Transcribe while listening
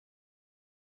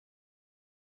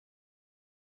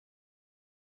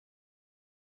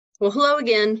Well, hello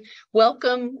again.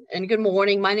 Welcome and good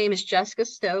morning. My name is Jessica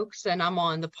Stokes, and I'm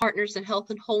on the Partners in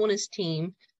Health and Wholeness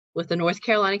team with the North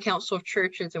Carolina Council of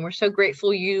Churches. And we're so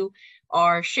grateful you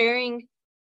are sharing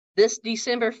this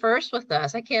December 1st with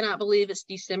us. I cannot believe it's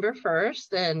December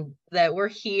 1st and that we're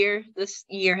here. This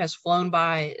year has flown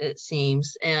by, it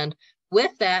seems. And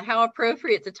with that, how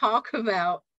appropriate to talk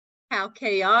about how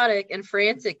chaotic and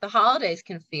frantic the holidays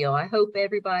can feel. I hope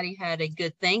everybody had a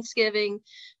good Thanksgiving.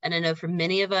 And I know for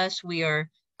many of us, we are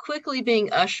quickly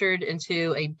being ushered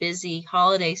into a busy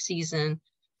holiday season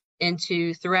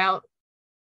throughout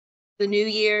the New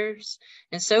Year's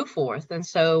and so forth. And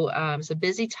so it's a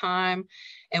busy time.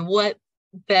 And what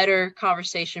better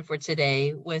conversation for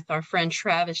today with our friend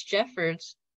Travis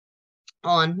Jeffords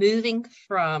on moving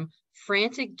from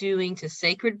frantic doing to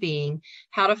sacred being,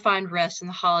 how to find rest in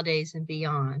the holidays and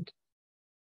beyond.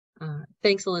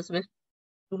 Thanks, Elizabeth.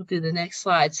 We'll do the next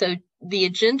slide. So the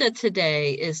agenda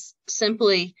today is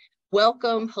simply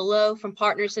welcome, hello from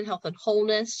Partners in Health and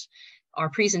Wholeness, our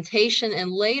presentation,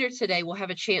 and later today we'll have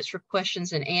a chance for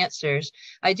questions and answers.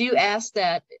 I do ask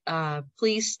that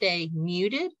please stay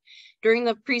muted during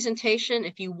the presentation.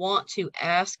 If you want to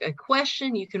ask a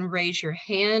question, you can raise your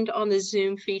hand on the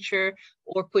Zoom feature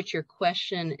or put your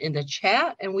question in the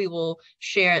chat and we will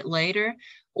share it later,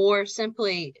 or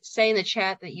simply say in the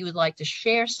chat that you would like to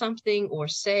share something or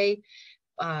say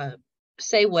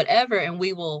whatever, and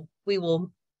we will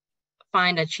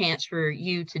find a chance for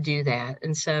you to do that.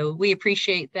 And so we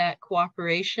appreciate that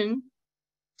cooperation.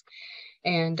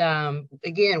 And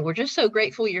again, we're just so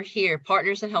grateful you're here.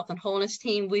 Partners in Health and Wholeness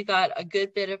team, we've got a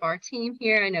good bit of our team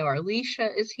here. I know Alicia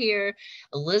is here,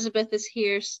 Elizabeth is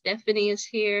here, Stephanie is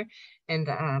here, and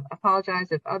I apologize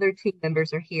if other team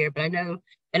members are here, but I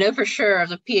know for sure of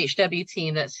the PHW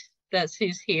team that's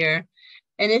who's here.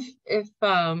 And if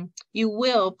you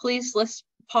will, please let's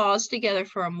pause together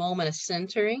for a moment of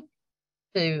centering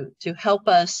to help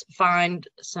us find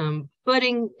some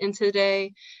footing in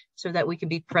today so that we can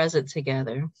be present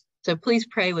together. So please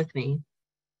pray with me.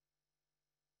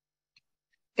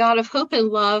 God of hope and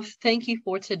love, thank you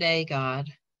for today, God.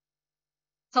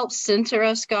 Help center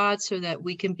us, God, so that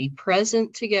we can be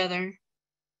present together,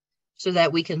 so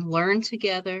that we can learn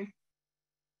together,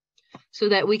 so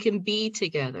that we can be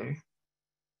together.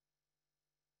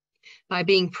 By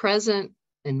being present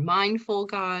and mindful,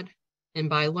 God, and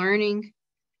by learning,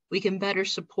 we can better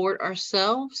support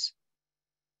ourselves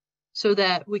so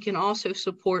that we can also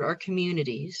support our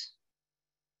communities.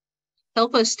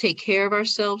 Help us take care of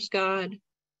ourselves, God,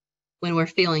 when we're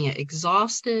feeling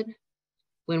exhausted,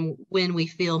 when we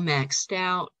feel maxed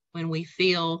out, when we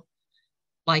feel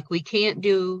like we can't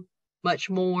do much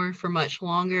more for much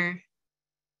longer.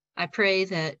 I pray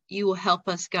that you will help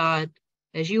us, God,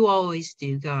 as you always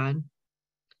do, God.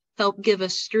 Help give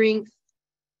us strength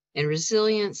and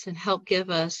resilience, and help give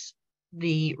us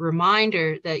the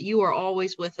reminder that you are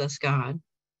always with us, God.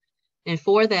 And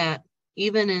for that,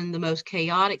 even in the most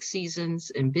chaotic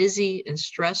seasons and busy and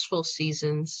stressful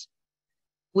seasons,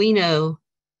 we know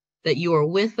that you are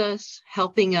with us,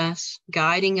 helping us,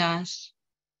 guiding us,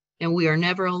 and we are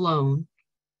never alone.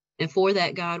 And for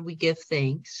that, God, we give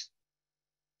thanks.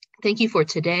 Thank you for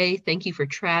today. Thank you for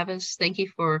Travis. Thank you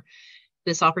for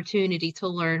this opportunity to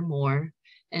learn more,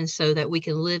 and so that we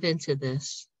can live into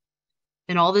this.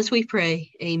 And all this we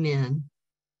pray, amen.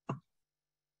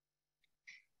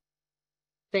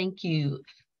 Thank you.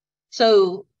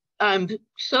 So I'm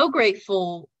so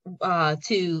grateful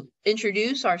to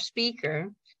introduce our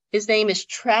speaker. His name is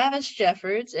Travis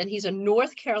Jeffords, and he's a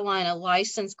North Carolina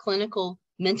licensed clinical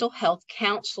mental health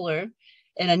counselor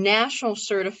and a national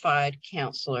certified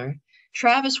counselor.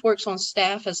 Travis works on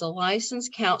staff as a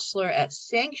licensed counselor at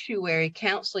Sanctuary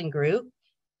Counseling Group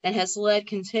and has led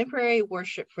contemporary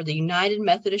worship for the United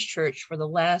Methodist Church for the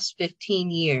last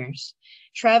 15 years.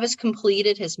 Travis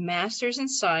completed his master's in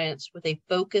science with a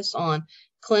focus on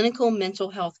clinical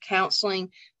mental health counseling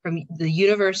from the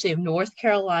University of North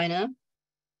Carolina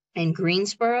in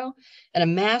Greensboro, and a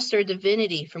Master of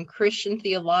Divinity from Christian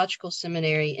Theological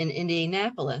Seminary in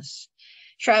Indianapolis.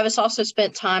 Travis also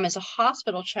spent time as a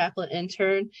hospital chaplain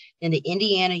intern in the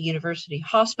Indiana University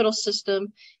Hospital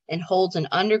System and holds an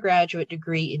undergraduate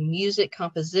degree in music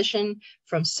composition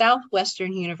from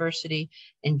Southwestern University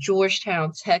in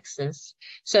Georgetown, Texas.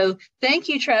 So thank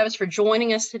you, Travis, for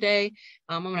joining us today.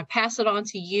 I'm going to pass it on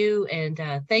to you, and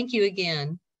thank you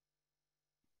again.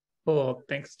 Cool.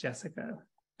 Thanks, Jessica.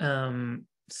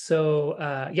 So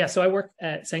I work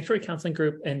at Sanctuary Counseling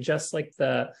Group, and just like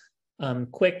the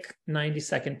quick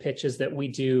 90-second pitches that we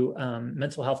do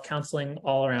mental health counseling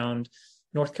all around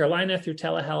North Carolina through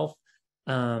telehealth.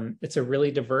 It's a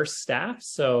really diverse staff.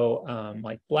 So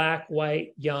like Black,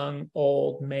 white, young,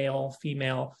 old, male,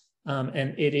 female.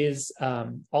 And it is,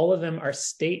 all of them are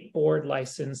state board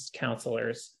licensed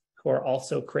counselors who are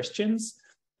also Christians,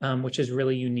 which is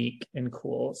really unique and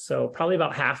cool. So probably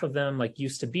about half of them like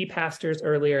used to be pastors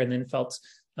earlier and then felt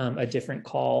a different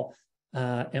call.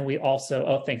 And we also,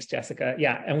 oh, thanks, Jessica.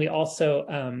 Yeah. And we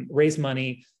also raise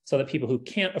money so that people who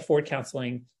can't afford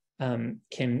counseling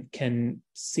can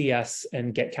see us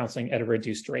and get counseling at a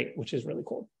reduced rate, which is really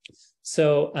cool.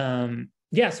 So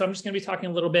yeah, so I'm just going to be talking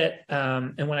a little bit.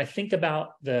 And when I think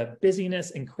about the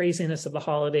busyness and craziness of the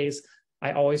holidays,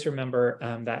 I always remember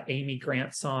that Amy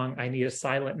Grant song, I Need a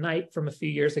Silent Night, from a few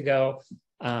years ago.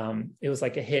 It was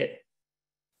like a hit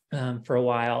for a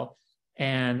while.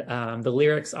 And the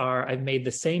lyrics are, I've made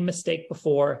the same mistake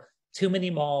before, too many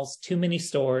malls, too many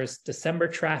stores, December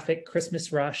traffic,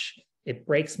 Christmas rush. It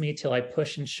breaks me till I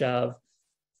push and shove.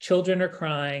 Children are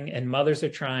crying and mothers are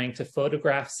trying to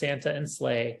photograph Santa and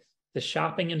sleigh. The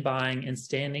shopping and buying and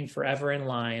standing forever in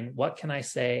line. What can I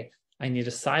say? I need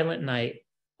a silent night,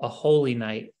 a holy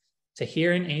night, to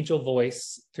hear an angel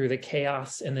voice through the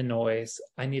chaos and the noise.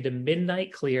 I need a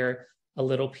midnight clear, a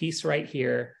little peace right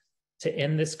here, to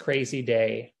end this crazy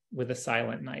day with a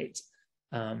silent night.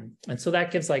 And so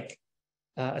that gives like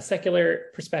a secular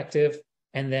perspective.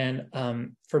 And then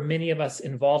for many of us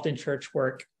involved in church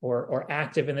work or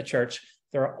active in the church,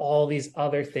 there are all these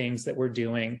other things that we're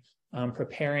doing,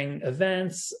 preparing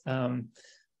events.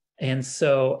 And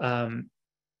so,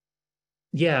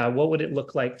 yeah, what would it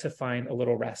look like to find a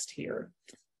little rest here?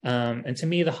 And to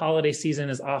me, the holiday season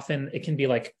is often, it can be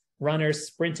like runners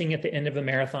sprinting at the end of a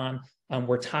marathon.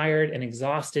 We're tired and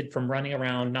exhausted from running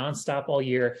around nonstop all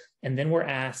year. And then we're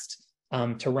asked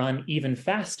to run even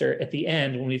faster at the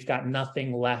end when we've got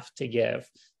nothing left to give.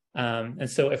 And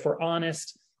so if we're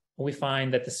honest, we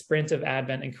find that the sprint of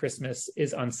Advent and Christmas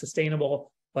is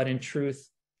unsustainable, but in truth,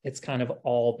 it's kind of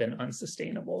all been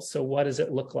unsustainable. So what does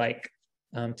it look like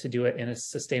to do it in a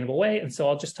sustainable way? And so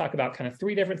I'll just talk about kind of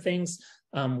three different things.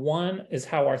 One is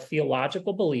how our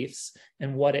theological beliefs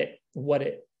and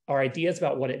our ideas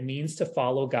about what it means to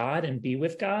follow God and be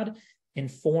with God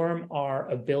inform our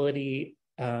ability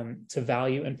to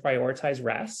value and prioritize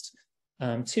rest.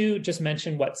 Two, just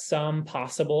mention what some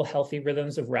possible healthy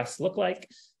rhythms of rest look like.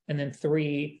 And then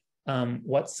three,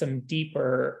 what some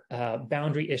deeper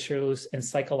boundary issues and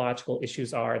psychological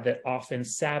issues are that often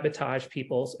sabotage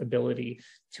people's ability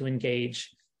to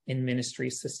engage in ministry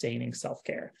sustaining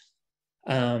self-care.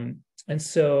 And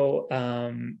so,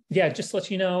 yeah, just to let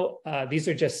you know, these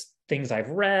are just things I've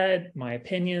read, my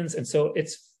opinions. And so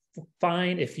it's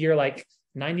fine if you're like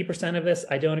 90% of this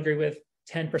I don't agree with,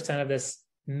 10% of this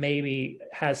maybe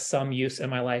has some use in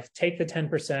my life. Take the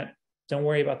 10%. Don't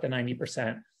worry about the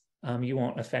 90%. You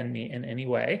won't offend me in any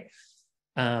way.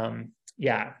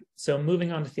 Yeah, so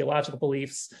moving on to theological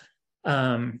beliefs.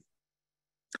 One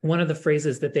of the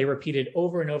phrases that they repeated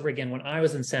over and over again when I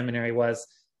was in seminary was,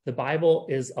 the Bible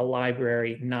is a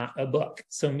library, not a book.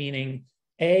 So meaning,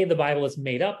 A, the Bible is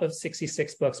made up of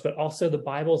 66 books, but also the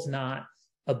Bible's not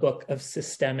a book of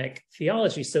systemic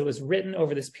theology. So it was written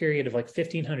over this period of like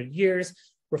 1,500 years,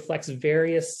 reflects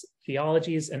various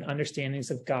theologies and understandings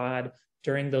of God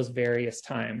during those various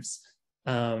times.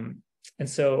 And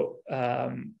so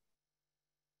I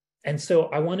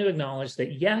want to acknowledge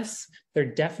that, yes, there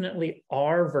definitely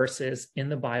are verses in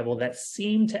the Bible that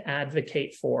seem to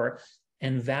advocate for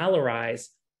and valorize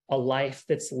a life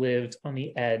that's lived on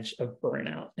the edge of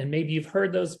burnout. And maybe you've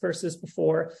heard those verses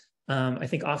before. I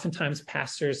think oftentimes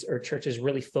pastors or churches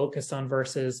really focus on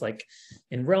verses like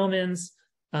in Romans,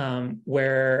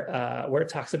 where it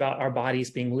talks about our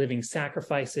bodies being living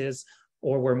sacrifices,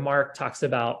 or where Mark talks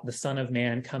about the Son of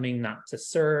Man coming not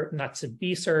to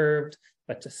be served,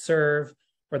 but to serve,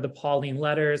 or the Pauline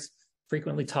letters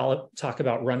frequently talk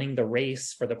about running the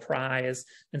race for the prize.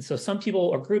 And so some people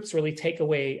or groups really take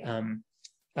away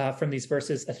from these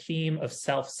verses a theme of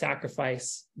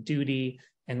self-sacrifice, duty,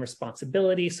 and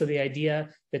responsibility. So the idea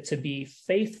that to be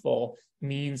faithful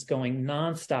means going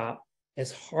nonstop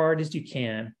as hard as you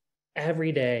can,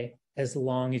 every day, as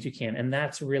long as you can. And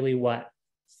that's really what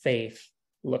faith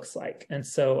looks like. And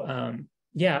so,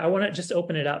 yeah, I want to just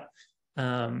open it up.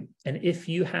 And if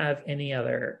you have any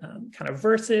other kind of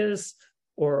verses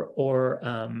or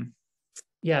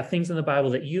yeah, things in the Bible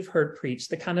that you've heard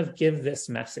preached that kind of give this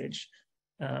message,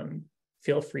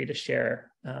 feel free to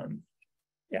share.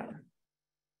 Yeah.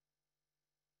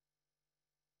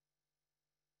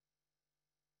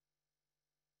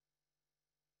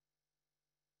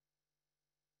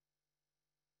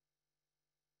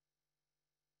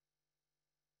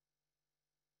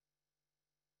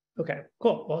 Okay,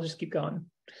 cool. Well, I'll just keep going.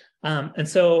 And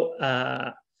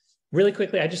so really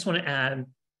quickly, I just want to add,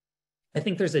 I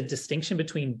think there's a distinction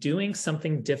between doing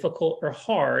something difficult or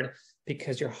hard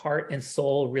because your heart and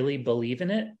soul really believe in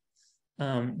it.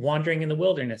 Wandering in the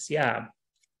wilderness. Yeah,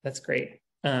 that's great.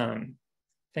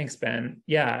 Thanks, Ben.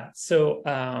 Yeah. So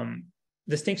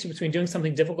distinction between doing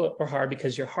something difficult or hard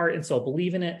because your heart and soul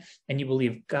believe in it, and you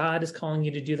believe God is calling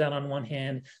you to do that on one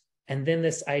hand. And then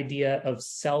this idea of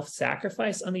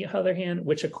self-sacrifice on the other hand,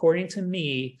 which according to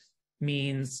me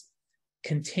means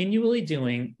continually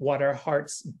doing what our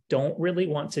hearts don't really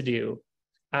want to do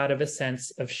out of a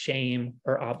sense of shame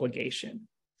or obligation.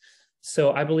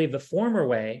 So I believe the former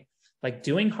way, like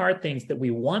doing hard things that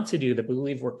we want to do, that we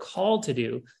believe we're called to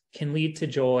do, can lead to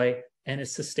joy and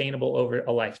is sustainable over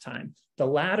a lifetime. The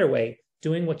latter way,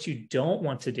 doing what you don't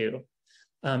want to do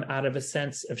out of a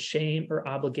sense of shame or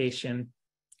obligation,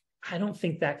 I don't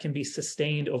think that can be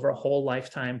sustained over a whole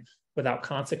lifetime without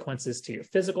consequences to your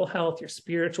physical health, your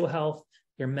spiritual health,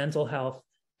 your mental health,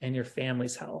 and your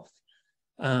family's health.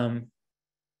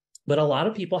 But a lot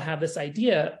of people have this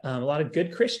idea, a lot of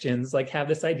good Christians like have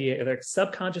this idea, either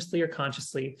subconsciously or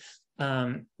consciously,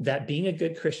 that being a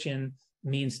good Christian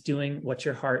means doing what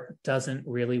your heart doesn't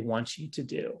really want you to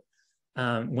do.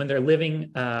 When they're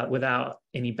living without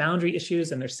any boundary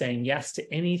issues and they're saying yes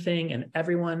to anything and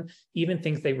everyone, even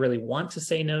things they really want to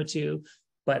say no to,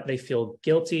 but they feel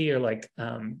guilty or like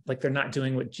they're not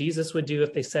doing what Jesus would do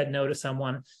if they said no to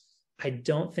someone. I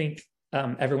don't think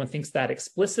everyone thinks that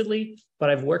explicitly, but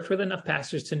I've worked with enough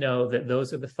pastors to know that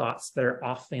those are the thoughts that are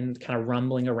often kind of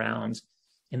rumbling around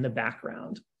in the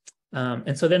background.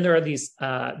 And so then there are these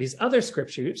other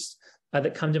scriptures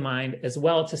that come to mind as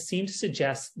well to seem to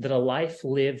suggest that a life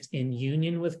lived in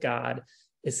union with God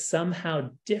is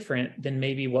somehow different than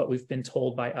maybe what we've been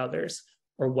told by others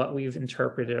or what we've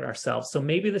interpreted ourselves. So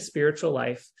maybe the spiritual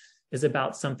life is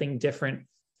about something different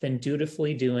than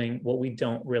dutifully doing what we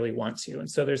don't really want to.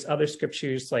 And so there's other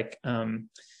scriptures like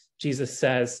Jesus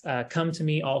says, come to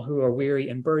me, all who are weary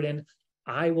and burdened,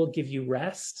 I will give you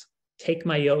rest. Take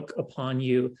my yoke upon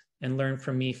you and learn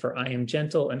from me, for I am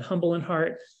gentle and humble in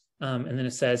heart. And then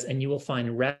it says, and you will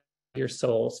find rest for your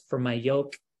souls, for my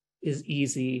yoke is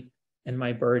easy and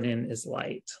my burden is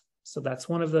light. So that's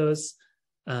one of those.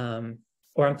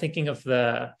 Or I'm thinking of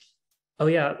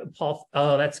Paul.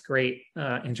 Oh, that's great,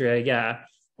 Andrea. Yeah.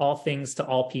 All things to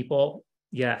all people.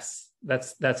 Yes.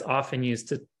 That's often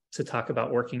used to talk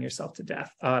about working yourself to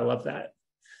death. Oh, I love that.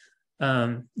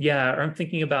 Or I'm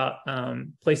thinking about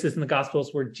places in the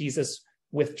Gospels where Jesus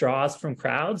withdraws from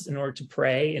crowds in order to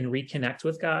pray and reconnect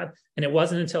with God. And it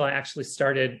wasn't until I actually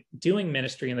started doing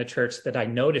ministry in the church that I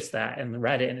noticed that and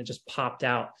read it, and it just popped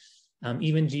out.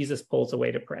 Even Jesus pulls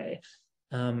away to pray.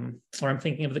 Or I'm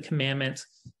thinking of the commandment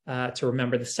to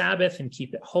remember the Sabbath and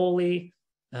keep it holy.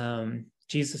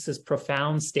 Jesus's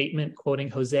profound statement, quoting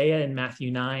Hosea in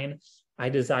Matthew 9, I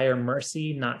desire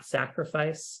mercy, not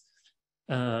sacrifice.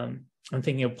 I'm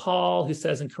thinking of Paul, who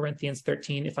says in Corinthians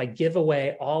 13, if I give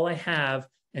away all I have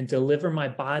and deliver my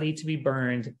body to be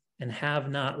burned and have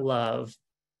not love,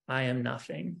 I am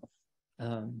nothing.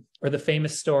 Or the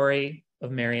famous story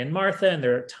of Mary and Martha, and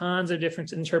there are tons of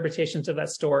different interpretations of that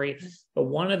story, but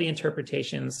one of the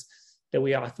interpretations that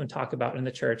we often talk about in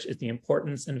the church is the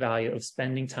importance and value of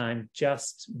spending time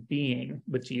just being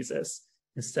with Jesus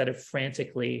instead of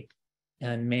frantically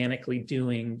and manically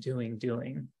doing.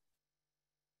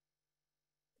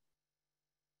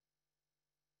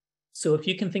 So if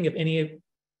you can think of any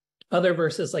other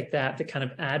verses like that that kind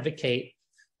of advocate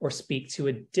or speak to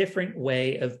a different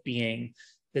way of being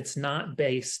that's not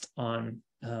based on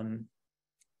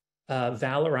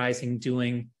valorizing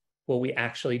doing what we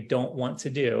actually don't want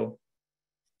to do,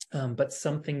 but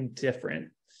something different,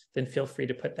 then feel free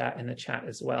to put that in the chat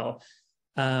as well.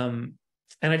 And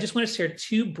I just want to share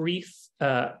two brief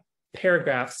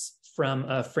paragraphs from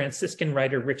a Franciscan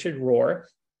writer, Richard Rohr.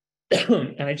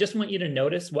 And I just want you to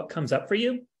notice what comes up for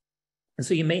you. And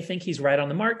so you may think he's right on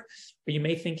the mark, or you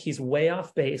may think he's way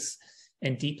off base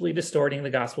and deeply distorting the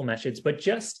gospel message, but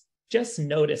just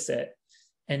notice it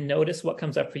and notice what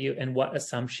comes up for you and what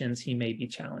assumptions he may be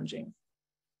challenging.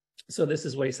 So this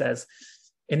is what he says.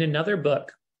 In another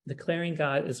book, Declaring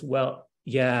God is well.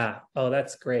 Yeah. Oh,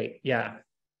 that's great. Yeah.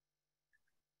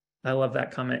 I love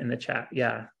that comment in the chat.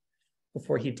 Yeah.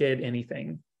 Before he did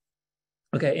anything.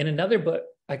 Okay. In another book,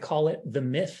 I call it the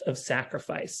myth of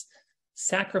sacrifice.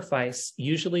 Sacrifice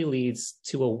usually leads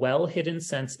to a well-hidden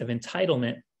sense of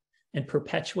entitlement and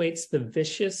perpetuates the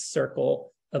vicious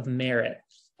circle of merit,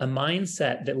 a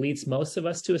mindset that leads most of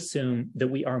us to assume that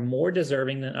we are more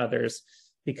deserving than others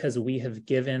because we have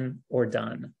given or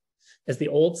done. As the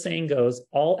old saying goes,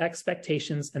 all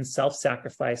expectations and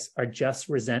self-sacrifice are just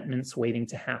resentments waiting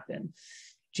to happen.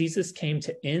 Jesus came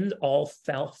to end all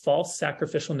false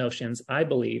sacrificial notions, I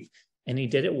believe, and he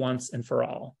did it once and for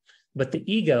all. But the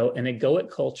ego and egoic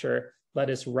culture led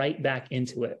us right back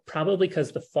into it, probably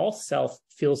because the false self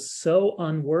feels so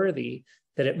unworthy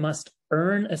that it must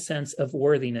earn a sense of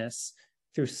worthiness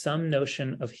through some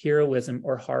notion of heroism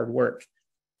or hard work.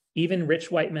 Even rich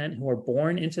white men who are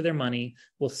born into their money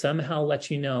will somehow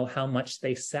let you know how much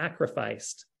they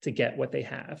sacrificed to get what they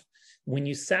have. When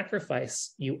you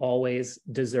sacrifice, you always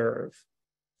deserve.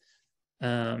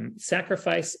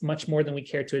 Sacrifice, much more than we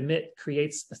care to admit,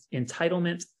 creates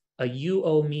entitlement, a you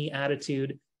owe me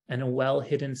attitude, and a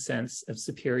well-hidden sense of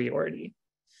superiority.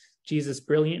 Jesus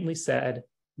brilliantly said,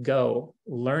 go,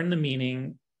 learn the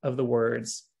meaning of the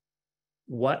words,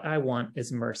 what I want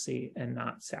is mercy and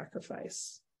not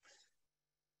sacrifice.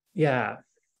 Yeah.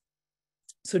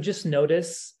 So just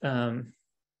notice kind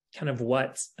of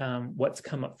what's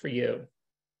come up for you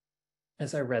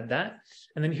as I read that.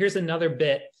 And then here's another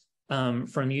bit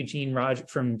from Gene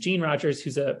Rogers,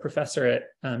 who's a professor at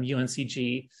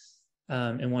UNCG.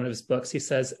 In one of his books, he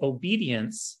says,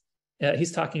 obedience,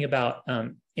 he's talking about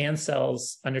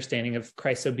Ansell's understanding of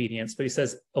Christ's obedience, but he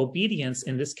says, obedience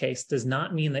in this case does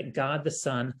not mean that God the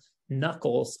Son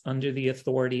knuckles under the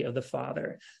authority of the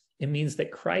Father. It means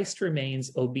that Christ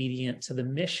remains obedient to the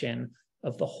mission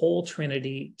of the whole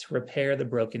Trinity to repair the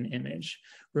broken image,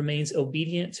 remains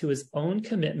obedient to his own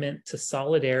commitment to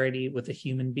solidarity with a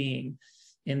human being.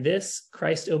 In this,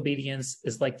 Christ's obedience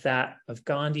is like that of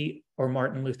Gandhi or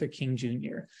Martin Luther King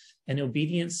Jr., an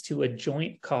obedience to a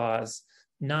joint cause,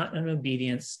 not an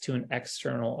obedience to an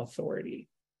external authority.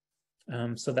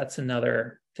 So that's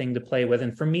another thing to play with.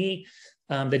 And for me,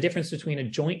 the difference between a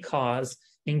joint cause,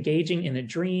 engaging in a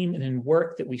dream and in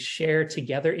work that we share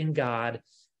together in God,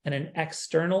 and an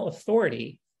external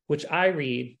authority, which I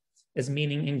read as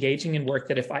meaning engaging in work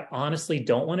that if I honestly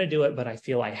don't want to do it, but I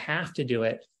feel I have to do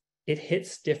it, it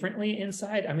hits differently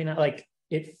inside. I mean,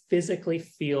 it physically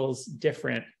feels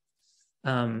different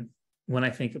when I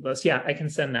think of those. Yeah, I can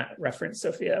send that reference,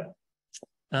 Sophia.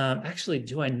 Actually,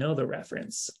 do I know the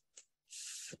reference?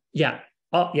 Yeah.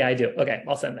 Oh, yeah, I do. Okay,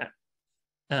 I'll send that.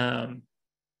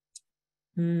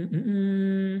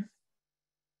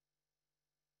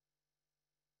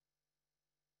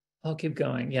 I'll keep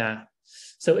going. Yeah.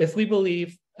 So if we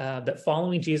believe that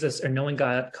following Jesus or knowing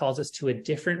God calls us to a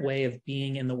different way of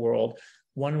being in the world,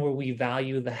 one where we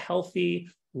value the healthy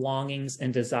longings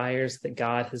and desires that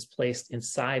God has placed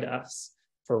inside us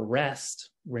for rest,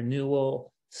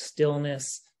 renewal,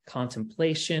 stillness,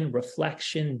 contemplation,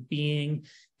 reflection, being,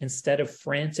 instead of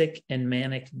frantic and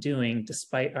manic doing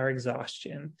despite our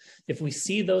exhaustion. If we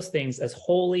see those things as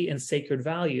holy and sacred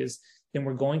values, then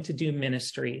we're going to do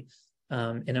ministry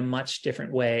in a much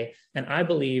different way. And I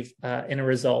believe in a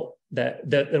result that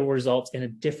will result in a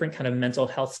different kind of mental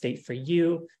health state for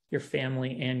you, your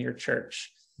family, and your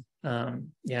church.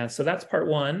 Yeah, so that's part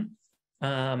one.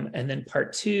 And then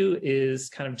part two is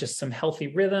kind of just some healthy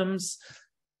rhythms.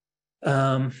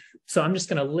 So I'm just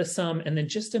going to list some and then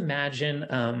just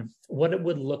imagine what it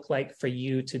would look like for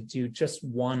you to do just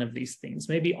one of these things.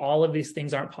 Maybe all of these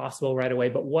things aren't possible right away,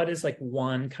 but what is like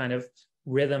one kind of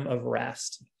rhythm of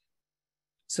rest?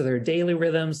 So there are daily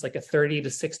rhythms, like a 30 to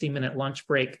 60-minute lunch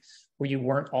break where you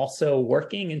weren't also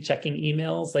working and checking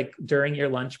emails like during your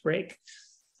lunch break,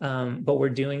 but we're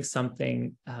doing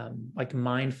something like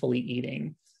mindfully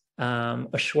eating,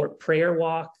 a short prayer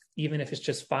walk, even if it's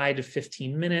just 5 to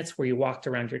 15 minutes where you walked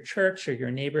around your church or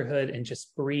your neighborhood and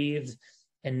just breathed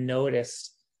and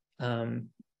noticed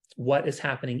what is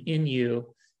happening in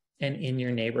you and in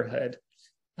your neighborhood.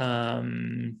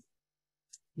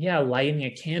 Yeah, lighting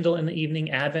a candle in the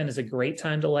evening. Advent is a great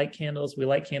time to light candles. We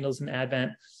light candles in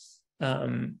Advent.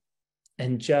 And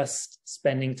just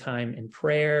spending time in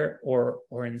prayer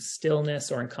or in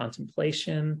stillness or in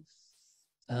contemplation.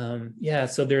 Yeah,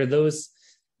 so there are those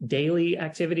daily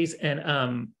activities.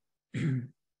 And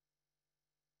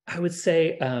I would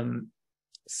say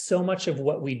so much of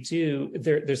what we do,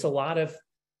 there's a lot of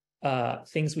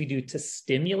things we do to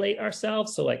stimulate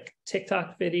ourselves. So like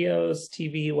TikTok videos,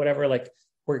 TV, whatever, like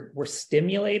we're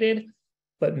stimulated,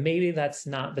 but maybe that's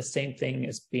not the same thing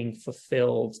as being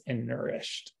fulfilled and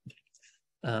nourished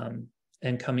and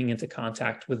coming into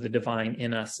contact with the divine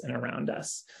in us and around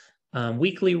us.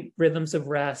 Weekly rhythms of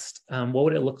rest. What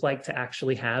would it look like to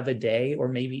actually have a day or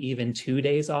maybe even 2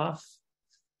 days off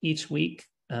each week?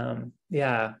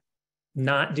 Yeah,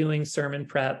 not doing sermon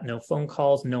prep, no phone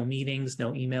calls, no meetings,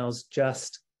 no emails,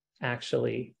 just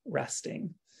actually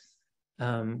resting.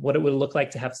 what it would look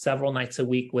like to have several nights a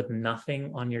week with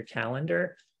nothing on your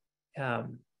calendar.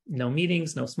 No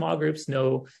meetings, no small groups,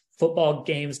 no football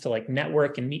games to like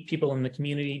network and meet people in the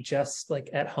community, just like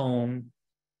at home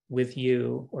with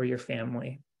you or your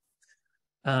family.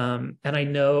 And I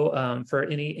know for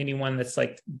anyone that's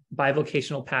like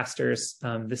bivocational pastors,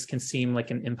 this can seem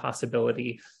like an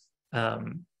impossibility,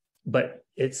 but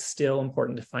it's still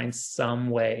important to find some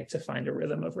way to find a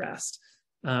rhythm of rest.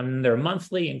 There are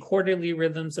monthly and quarterly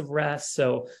rhythms of rest.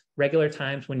 So regular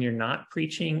times when you're not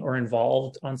preaching or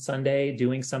involved on Sunday,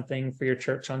 doing something for your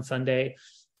church on Sunday.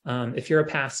 If you're a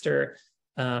pastor,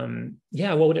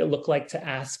 what would it look like to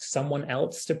ask someone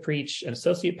else to preach, an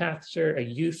associate pastor, a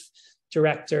youth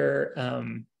director?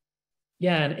 And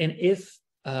if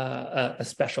a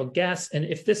special guest, and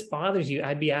if this bothers you,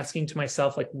 I'd be asking to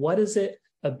myself, like, what is it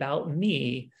about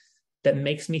me that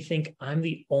makes me think I'm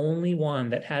the only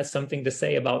one that has something to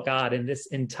say about God in this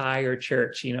entire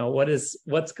church? You know,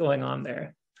 what's going on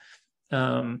there?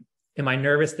 Am I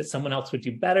nervous that someone else would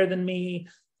do better than me?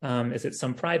 Is it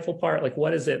some prideful part? Like,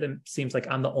 what is it that seems like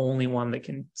I'm the only one that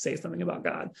can say something about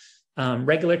God?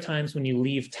 Regular times when you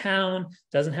leave town,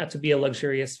 doesn't have to be a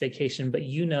luxurious vacation, but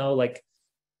you know, like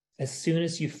as soon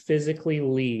as you physically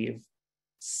leave,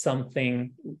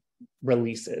 something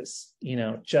releases, you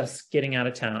know, just getting out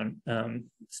of town,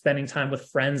 spending time with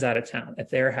friends out of town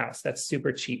at their house, that's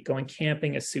super cheap. Going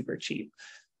camping is super cheap,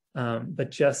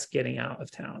 but just getting out of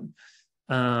town.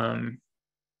 And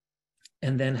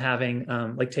then having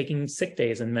like taking sick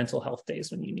days and mental health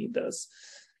days when you need those.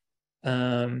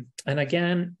 And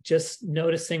again, just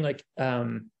noticing like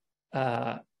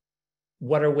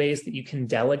what are ways that you can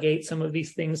delegate some of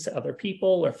these things to other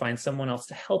people or find someone else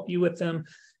to help you with them.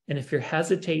 And if you're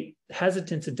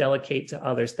hesitant to delegate to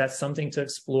others, that's something to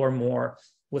explore more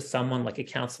with someone like a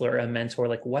counselor, a mentor,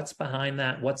 like what's behind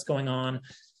that? What's going on?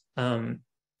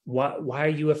 Why are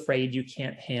you afraid you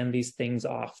can't hand these things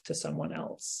off to someone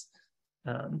else?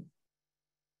 And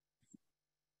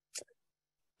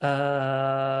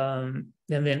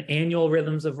then annual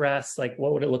rhythms of rest, like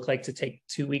what would it look like to take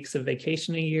 2 weeks of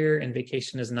vacation a year? And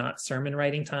vacation is not sermon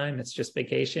writing time, it's just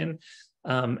vacation.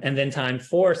 And then time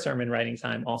for sermon writing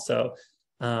time also.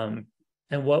 And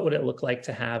what would it look like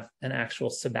to have an actual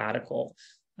sabbatical?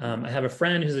 I have a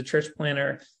friend who's a church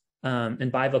planner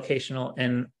and bivocational,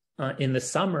 and in the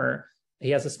summer,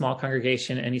 he has a small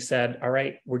congregation, and he said, all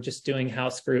right, we're just doing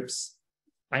house groups.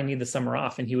 I need the summer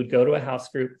off. And he would go to a house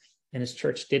group, and his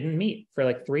church didn't meet for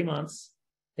like 3 months.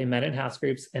 They met in house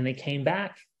groups and they came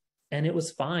back and it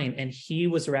was fine. And he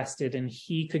was rested and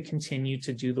he could continue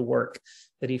to do the work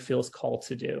that he feels called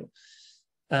to do.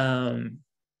 And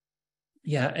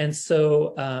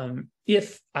so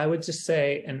if I would just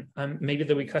say, and maybe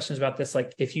there'll be questions about this,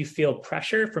 like if you feel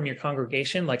pressure from your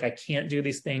congregation, like I can't do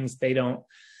these things, they don't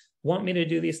want me to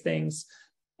do these things.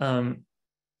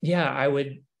 I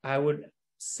would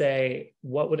say,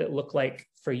 what would it look like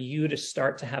for you to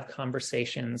start to have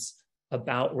conversations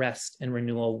about rest and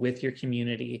renewal with your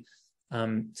community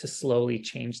to slowly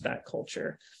change that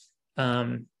culture?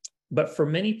 But for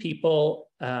many people,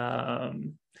 for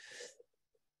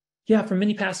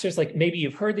many pastors, like maybe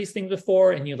you've heard these things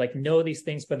before and you like know these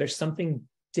things, but there's something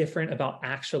different about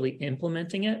actually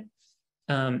implementing it.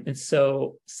 And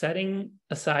so setting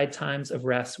aside times of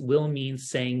rest will mean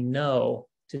saying no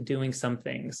to doing some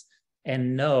things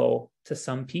and no to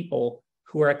some people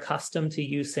who are accustomed to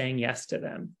you saying yes to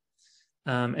them.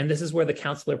 And this is where the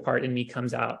counselor part in me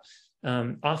comes out.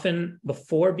 Often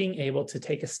before being able to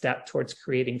take a step towards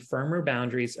creating firmer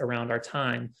boundaries around our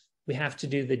time, we have to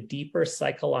do the deeper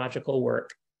psychological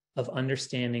work of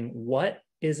understanding what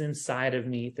is inside of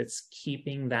me that's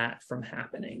keeping that from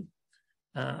happening.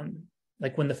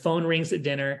 Like when the phone rings at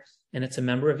dinner and it's a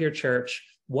member of your church,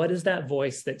 what is that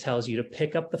voice that tells you to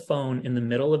pick up the phone in the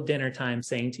middle of dinner time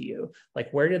saying to you?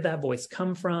 Like, where did that voice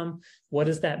come from? What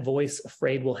is that voice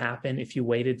afraid will happen if you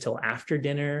waited till after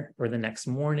dinner or the next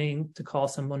morning to call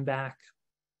someone back?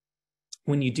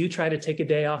 When you do try to take a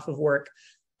day off of work,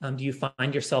 do you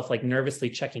find yourself like nervously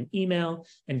checking email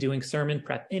and doing sermon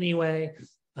prep anyway?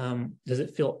 Does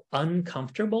it feel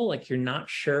uncomfortable? Like you're not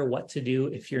sure what to do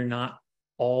if you're not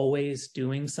always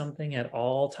doing something at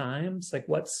all times? Like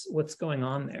what's going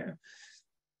on there?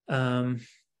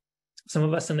 Some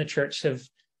of us in the church have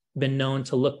been known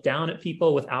to look down at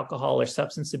people with alcohol or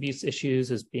substance abuse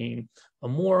issues as being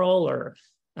immoral or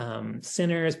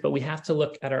sinners, but we have to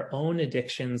look at our own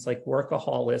addictions like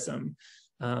workaholism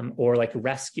or like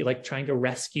trying to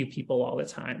rescue people all the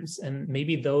times. And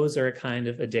maybe those are a kind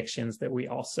of addictions that we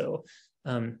also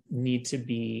need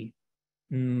to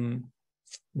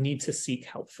seek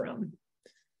help from.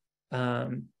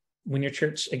 When your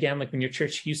church, again, like when your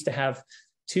church used to have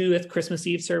 2 Christmas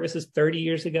Eve services 30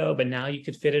 years ago, but now you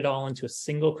could fit it all into a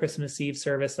single Christmas Eve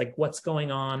service. Like, what's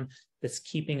going on that's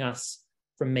keeping us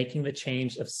from making the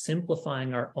change of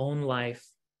simplifying our own life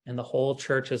and the whole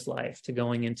church's life to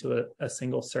going into a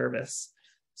single service,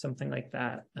 something like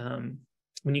that.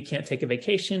 When you can't take a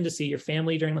vacation to see your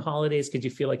family during the holidays because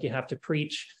you feel like you have to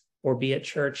preach or be at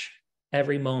church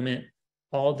every moment,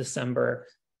 all December.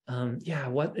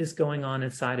 What is going on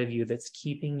inside of you that's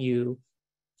keeping you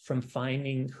from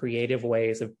finding creative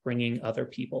ways of bringing other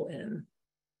people in?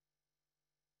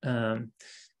 And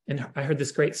I heard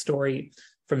this great story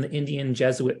from the Indian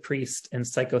Jesuit priest and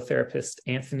psychotherapist,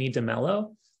 Anthony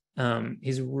DeMello.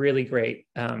 He's really great.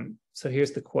 So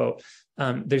here's the quote.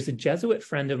 There's a Jesuit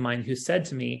friend of mine who said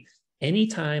to me,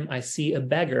 anytime I see a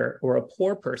beggar or a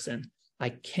poor person, I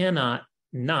cannot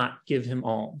not give him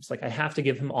alms. Like, I have to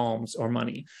give him alms or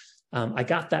money. I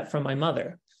got that from my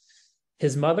mother.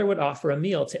 His mother would offer a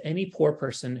meal to any poor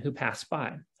person who passed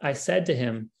by. I said to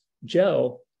him,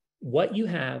 Joe, what you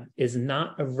have is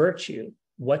not a virtue.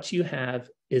 What you have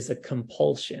is a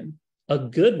compulsion, a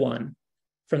good one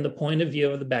from the point of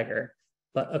view of the beggar,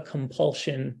 but a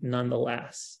compulsion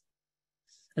nonetheless.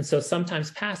 And so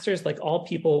sometimes pastors, like all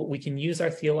people, we can use our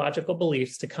theological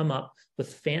beliefs to come up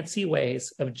with fancy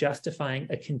ways of justifying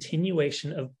a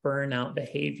continuation of burnout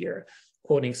behavior,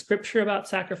 quoting scripture about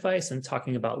sacrifice and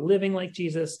talking about living like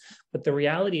Jesus. But the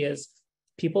reality is,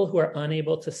 people who are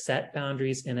unable to set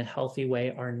boundaries in a healthy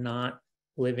way are not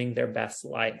living their best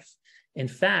life. In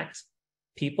fact,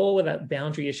 people with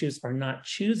boundary issues are not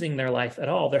choosing their life at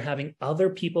all. They're having other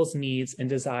people's needs and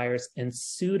desires and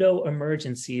pseudo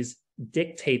emergencies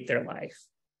dictate their life.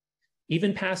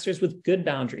 Even pastors with good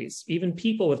boundaries, even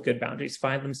people with good boundaries,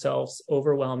 find themselves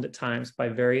overwhelmed at times by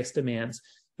various demands.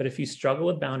 But if you struggle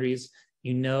with boundaries,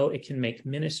 you know it can make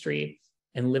ministry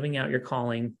and living out your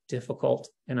calling difficult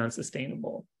and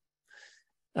unsustainable.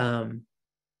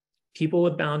 People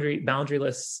with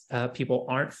boundaryless people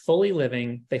aren't fully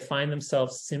living. They find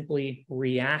themselves simply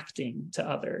reacting to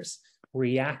others,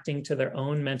 reacting to their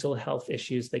own mental health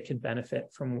issues they could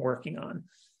benefit from working on.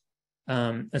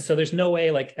 And so there's no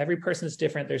way, like, every person is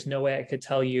different. There's no way I could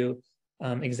tell you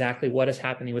exactly what is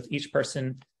happening with each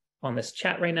person on this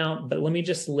chat right now. But let me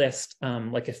just list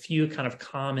like a few kind of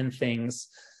common things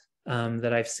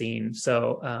that I've seen.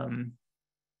 So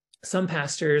some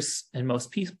pastors and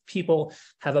most people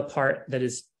have a part that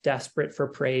is desperate for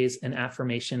praise and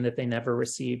affirmation that they never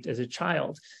received as a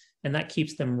child. And that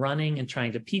keeps them running and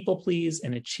trying to people please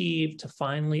and achieve to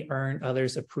finally earn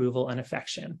others' approval and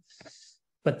affection.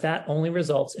 But that only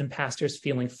results in pastors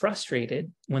feeling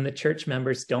frustrated when the church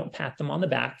members don't pat them on the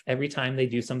back every time they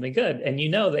do something good. And you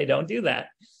know they don't do that.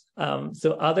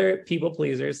 So other people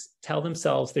pleasers tell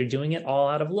themselves they're doing it all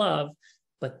out of love,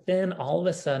 but then all of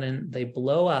a sudden they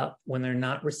blow up when they're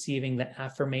not receiving the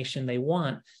affirmation they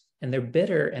want, and they're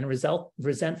bitter and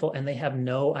resentful, and they have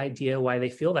no idea why they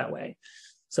feel that way.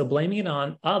 So blaming it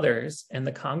on others and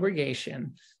the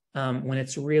congregation when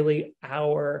it's really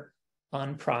our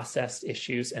unprocessed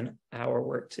issues and our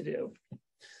work to do.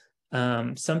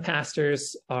 Some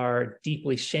pastors are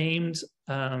deeply shamed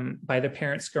by their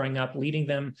parents growing up, leading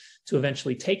them to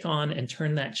eventually take on and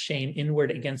turn that shame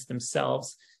inward against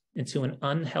themselves into an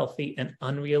unhealthy and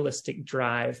unrealistic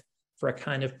drive for a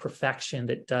kind of perfection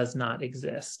that does not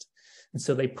exist. And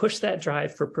so they push that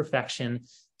drive for perfection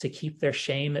to keep their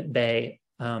shame at bay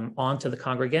onto the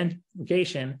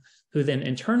congregation, who then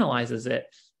internalizes it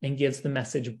and gives the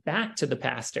message back to the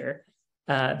pastor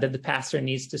that the pastor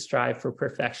needs to strive for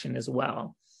perfection as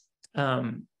well.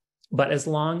 But as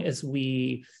long as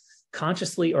we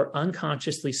consciously or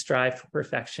unconsciously strive for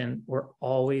perfection, we're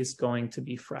always going to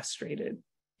be frustrated.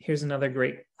 Here's another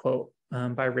great quote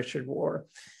by Richard Rohr.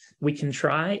 We can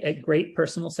try at great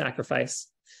personal sacrifice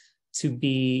to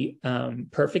be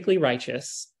perfectly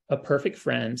righteous, a perfect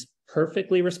friend,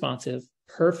 perfectly responsive,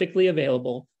 perfectly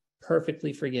available,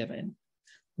 perfectly forgiving.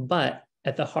 But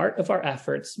at the heart of our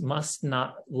efforts must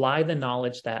not lie the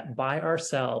knowledge that by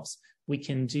ourselves we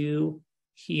can do,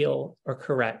 heal, or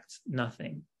correct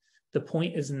nothing. The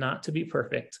point is not to be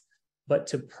perfect, but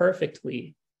to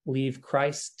perfectly leave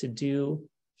Christ to do,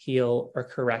 heal, or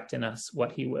correct in us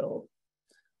what he will.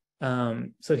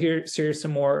 So here's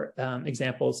some more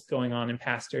examples going on in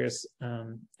pastors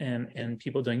and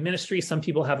people doing ministry. Some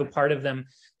people have a part of them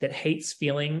that hates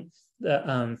feelings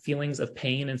of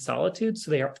pain and solitude.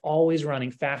 So they are always running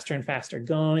faster and faster,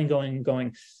 going,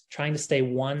 trying to stay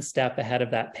one step ahead of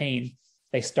that pain.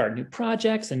 They start new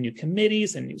projects and new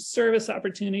committees and new service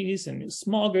opportunities and new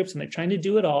small groups, and they're trying to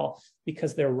do it all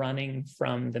because they're running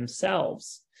from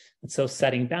themselves. And so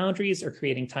setting boundaries or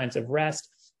creating times of rest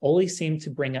only seem to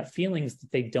bring up feelings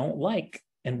that they don't like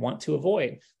and want to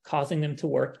avoid, causing them to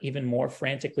work even more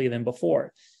frantically than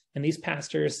before. And these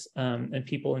pastors and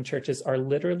people in churches are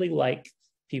literally like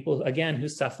people, again, who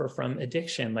suffer from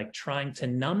addiction, like trying to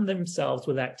numb themselves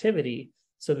with activity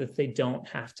so that they don't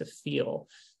have to feel.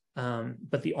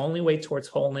 But the only way towards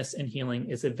wholeness and healing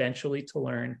is eventually to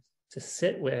learn to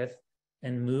sit with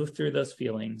and move through those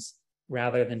feelings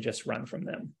rather than just run from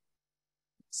them.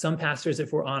 Some pastors,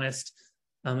 if we're honest,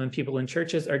 and people in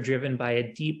churches are driven by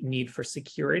a deep need for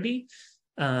security.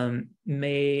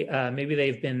 Maybe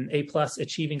they've been A+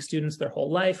 achieving students their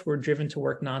whole life, who are driven to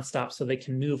work nonstop so they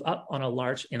can move up on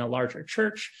in a larger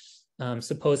church,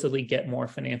 supposedly get more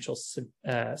financial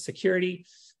security.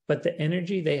 But the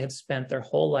energy they have spent their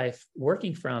whole life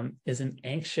working from is an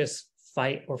anxious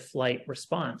fight or flight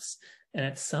response. And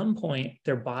at some point,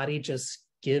 their body just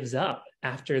gives up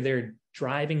after they're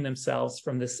driving themselves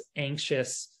from this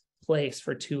anxious place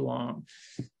for too long.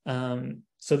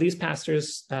 So these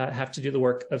pastors have to do the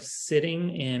work of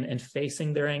sitting in and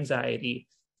facing their anxiety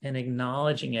and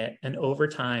acknowledging it, and over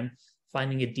time,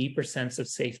 finding a deeper sense of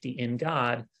safety in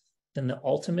God than the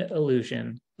ultimate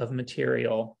illusion of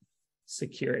material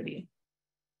security.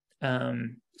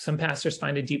 Some pastors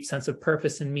find a deep sense of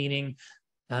purpose and meaning,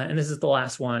 and this is the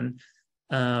last one,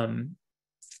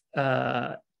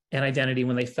 and identity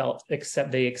when they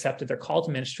accepted their call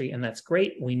to ministry, and that's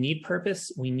great. We need purpose,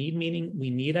 we need meaning, we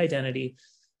need identity,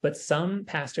 but some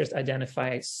pastors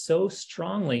identify so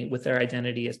strongly with their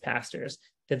identity as pastors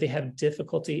that they have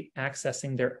difficulty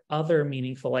accessing their other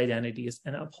meaningful identities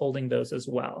and upholding those as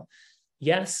well.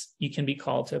 Yes, you can be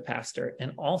called to a pastor,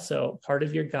 and also part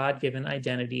of your God-given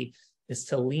identity is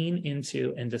to lean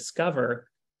into and discover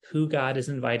who God is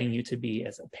inviting you to be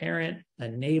as a parent, a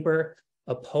neighbor,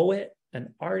 a poet,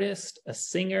 an artist, a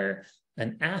singer,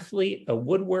 an athlete, a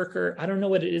woodworker. I don't know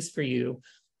what it is for you.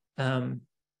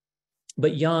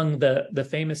 But Jung, the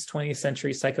famous 20th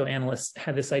century psychoanalyst,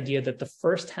 had this idea that the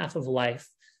first half of life,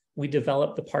 we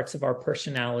develop the parts of our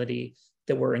personality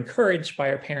that were encouraged by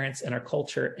our parents and our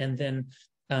culture. And then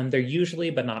they're usually,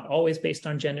 but not always, based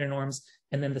on gender norms.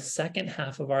 And then the second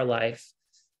half of our life,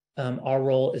 our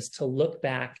role is to look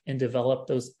back and develop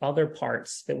those other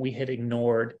parts that we had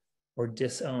ignored or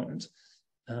disowned.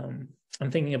 I'm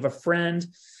thinking of a friend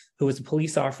who was a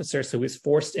police officer, so was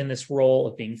forced in this role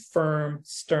of being firm,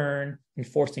 stern,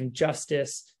 enforcing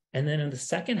justice. And then in the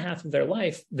second half of their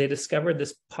life, they discovered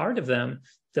this part of them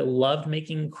that loved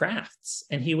making crafts.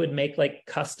 And he would make like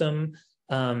custom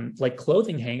like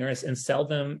clothing hangers and sell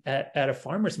them at a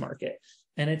farmer's market.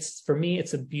 And for me,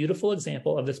 it's a beautiful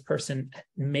example of this person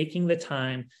making the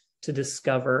time to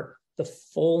discover the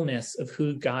fullness of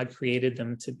who God created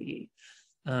them to be.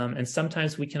 And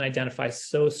sometimes we can identify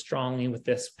so strongly with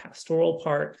this pastoral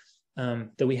part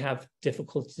that we have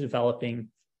difficulty developing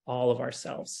all of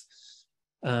ourselves.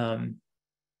 And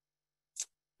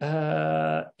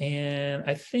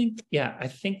I think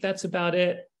that's about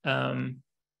it. I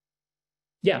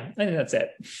think that's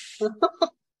it.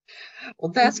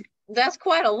 Well, that's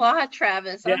quite a lot,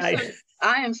 Travis. Yeah,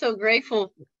 I am so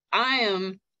grateful.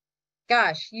 I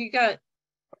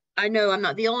know I'm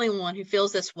not the only one who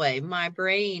feels this way. I'm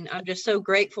just so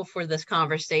grateful for this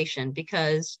conversation,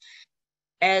 because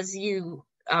as you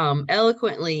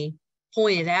eloquently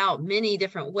pointed out many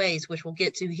different ways, which we'll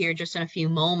get to here just in a few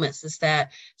moments, is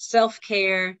that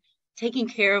self-care, taking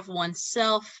care of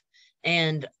oneself,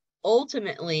 and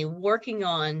ultimately working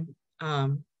on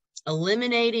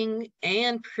eliminating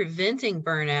and preventing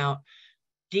burnout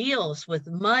deals with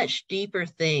much deeper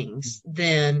things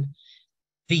than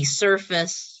the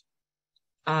surface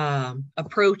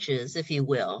approaches, if you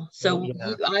will. So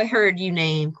I heard you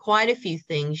name quite a few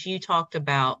things. You talked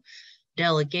about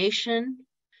delegation,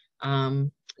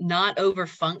 not over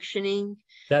functioning.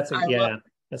 I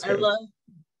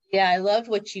loved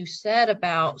what you said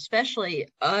about, especially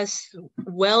us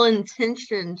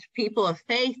well-intentioned people of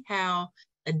faith, how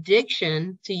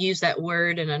addiction, to use that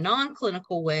word in a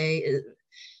non-clinical way,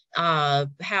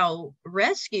 how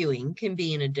rescuing can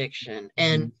be an addiction,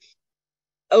 and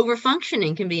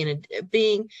over-functioning can be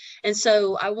and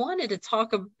so I wanted to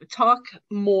talk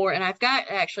more, and I've got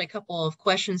actually a couple of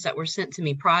questions that were sent to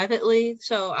me privately,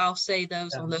 so I'll say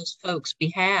those on those folks'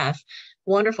 behalf.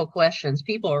 Wonderful questions.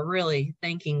 People are really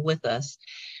thinking with us.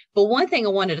 But one thing I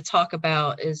wanted to talk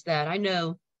about is that I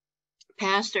know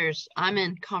pastors, I'm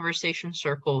in conversation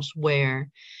circles where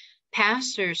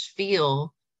pastors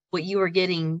feel what you are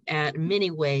getting at in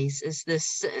many ways is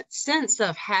this sense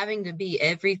of having to be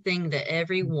everything to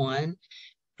everyone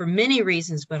for many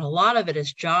reasons, but a lot of it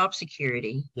is job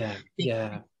security.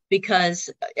 because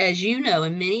as you know,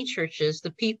 in many churches, the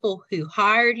people who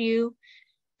hired you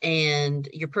and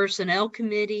your personnel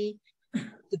committee,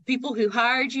 the people who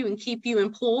hired you and keep you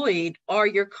employed are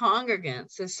your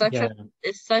congregants. It's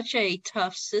such a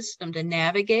tough system to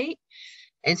navigate.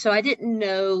 And so I didn't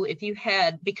know if you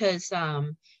had, because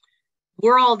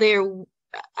we're all there.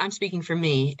 I'm speaking for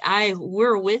me.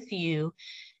 We're with you.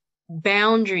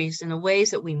 Boundaries and the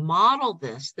ways that we model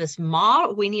this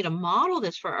model, we need to model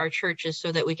this for our churches so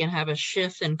that we can have a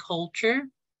shift in culture.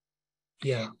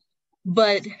 Yeah.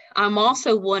 But I'm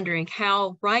also wondering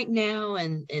how right now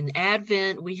in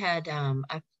Advent, we had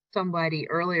somebody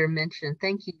earlier mentioned,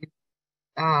 thank you.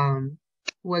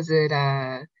 Was it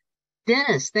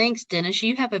Dennis? Thanks, Dennis.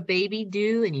 You have a baby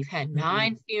due and you've had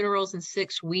 9 funerals in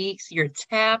 6 weeks. You're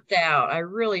tapped out. I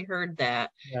really heard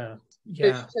that. Yeah.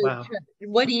 Yeah. So, Wow.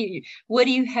 what do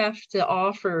you have to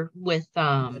offer with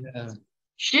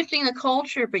shifting the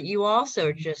culture, but you also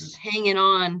are just hanging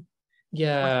on?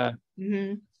 Yeah.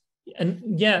 Mm-hmm.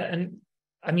 And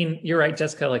I mean, you're right,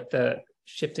 Jessica, like the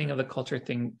shifting of the culture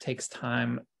thing takes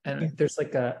time. And there's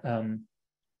like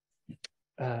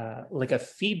a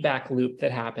feedback loop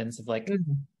that happens of like,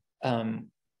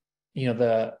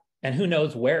 and who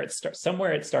knows where it starts.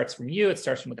 Somewhere it starts from you, it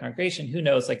starts from the congregation. Who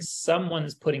knows, like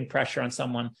someone's putting pressure on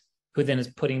someone who then is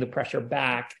putting the pressure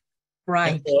back.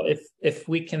 Right. And so if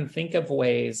we can think of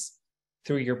ways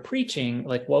through your preaching,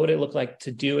 like what would it look like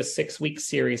to do a 6-week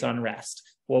series on rest?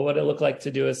 What would it look like to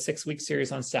do a 6-week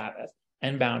series on Sabbath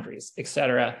and boundaries,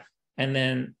 etc.? And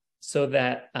then so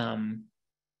that and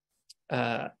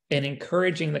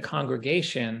encouraging the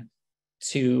congregation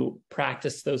to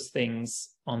practice those things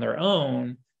on their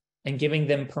own and giving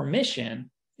them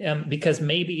permission, because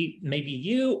maybe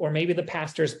you or maybe the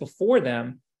pastors before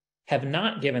them have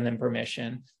not given them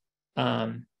permission,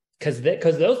 because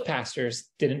those pastors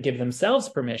didn't give themselves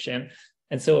permission.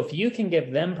 And so if you can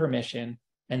give them permission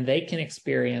and they can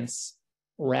experience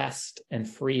rest and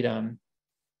freedom,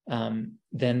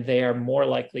 then they are more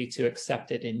likely to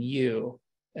accept it in you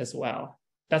as well.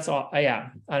 That's all. Yeah,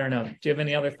 I don't know. Do you have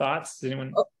any other thoughts? Does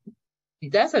anyone? Oh,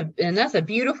 that's a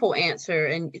beautiful answer.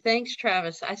 And thanks,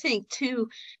 Travis. I think too,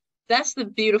 that's the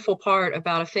beautiful part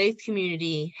about a faith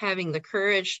community having the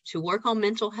courage to work on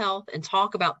mental health and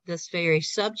talk about this very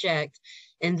subject,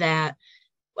 and that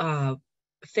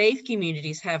faith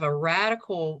communities have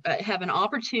have an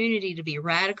opportunity to be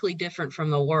radically different from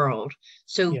the world.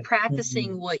 So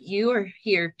practicing what you are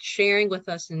here sharing with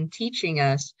us and teaching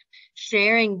us,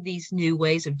 sharing these new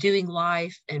ways of doing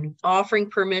life and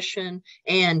offering permission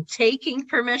and taking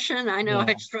permission. I know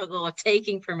I struggle with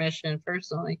taking permission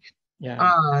personally.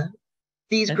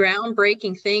 These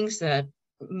groundbreaking things that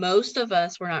most of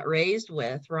us were not raised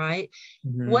with, right?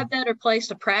 What better place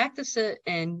to practice it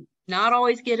and not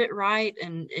always get it right,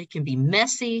 and it can be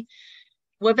messy.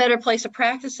 What better place to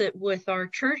practice it with our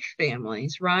church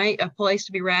families, right? A place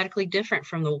to be radically different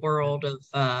from the world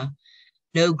of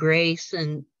no grace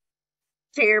and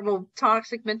terrible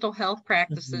toxic mental health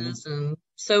practices and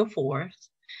so forth.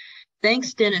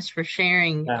 Thanks, Dennis, for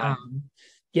sharing.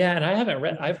 And I haven't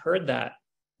read, I've heard that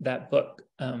book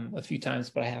a few times,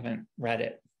 but I haven't read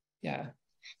it.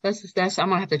 That's I'm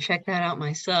gonna have to check that out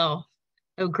myself.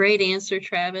 Oh, great answer,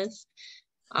 Travis.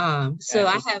 So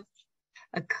I have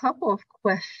a couple of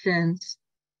questions,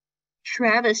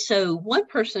 Travis. So one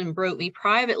person wrote me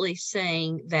privately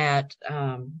saying that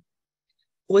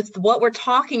with what we're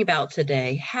talking about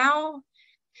today, now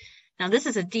this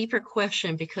is a deeper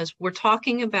question because we're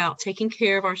talking about taking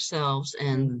care of ourselves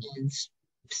and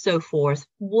so forth.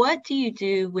 What do you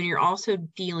do when you're also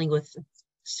dealing with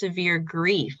severe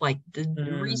grief, like the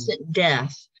recent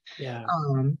death?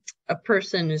 A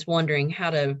person is wondering how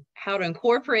to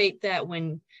incorporate that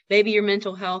when maybe your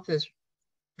mental health is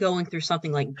going through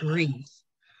something like grief.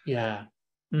 And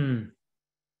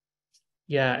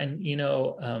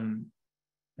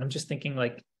I'm just thinking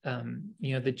like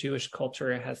the Jewish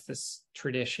culture has this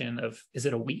tradition of, is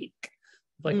it a week?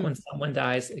 Like when someone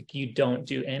dies, like you don't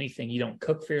do anything. You don't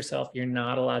cook for yourself. You're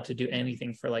not allowed to do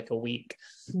anything for like a week.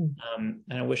 And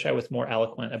I wish I was more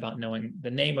eloquent about knowing the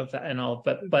name of that and all,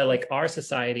 but like our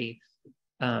society,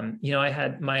 I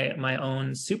had my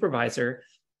own supervisor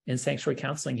in sanctuary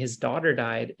counseling. His daughter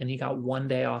died and he got 1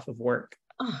 day off of work.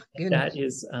 Oh, goodness. That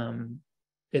is,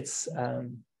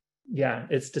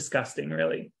 it's disgusting,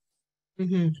 really.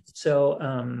 So,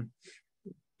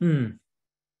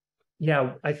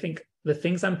 I think the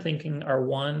things I'm thinking are,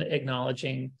 one,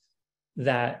 acknowledging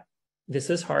that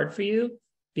this is hard for you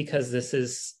because this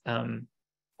is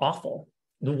awful.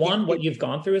 What you've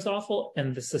gone through is awful,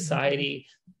 and the society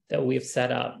that we've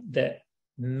set up that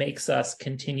makes us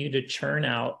continue to churn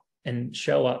out and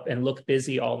show up and look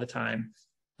busy all the time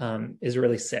is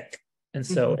really sick. And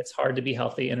so it's hard to be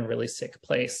healthy in a really sick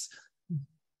place.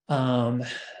 And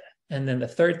then the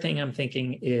third thing I'm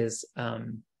thinking is,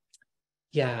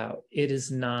 it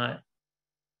is not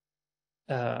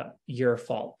your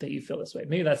fault that you feel this way.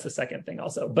 Maybe that's the second thing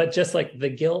also, but just like the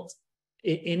guilt,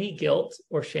 any guilt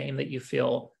or shame that you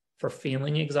feel for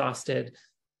feeling exhausted,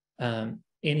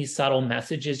 any subtle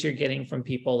messages you're getting from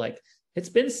people like, it's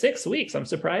been 6 weeks, I'm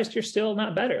surprised you're still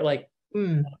not better. Like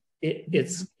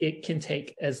it can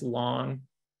take as long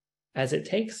as it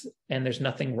takes, and there's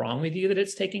nothing wrong with you that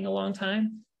it's taking a long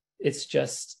time. It's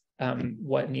just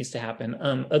what needs to happen.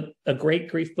 A great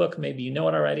grief book, maybe you know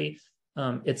it already,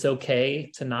 It's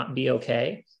Okay to Not Be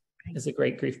Okay is a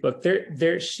great grief book.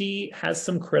 She has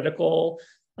some critical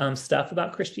stuff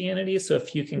about Christianity. So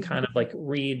if you can kind of like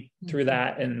read through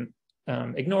that and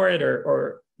ignore it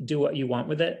or do what you want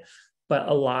with it, but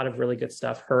a lot of really good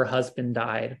stuff. Her husband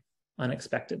died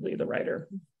unexpectedly, the writer.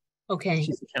 Okay.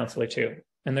 She's a counselor too.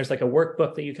 And there's like a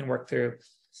workbook that you can work through.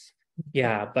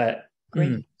 Yeah, but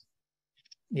great.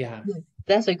 Yeah.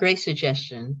 That's a great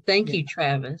suggestion. Thank you,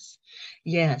 Travis.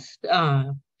 Yes.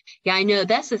 Yeah, I know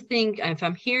that's the thing. If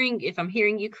I'm hearing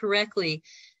you correctly,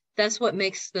 that's what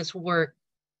makes this work,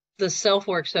 the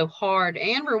self-work, so hard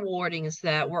and rewarding, is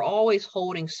that we're always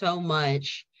holding so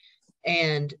much.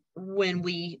 And when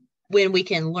we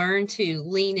can learn to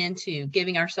lean into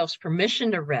giving ourselves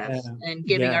permission to rest and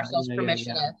giving ourselves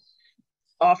permission to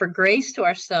offer grace to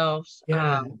ourselves,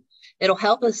 it'll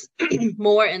help us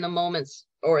more in the moments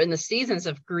or in the seasons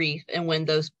of grief and when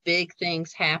those big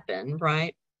things happen,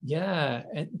 right? Yeah,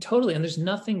 and totally. And there's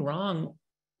nothing wrong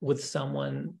with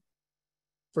someone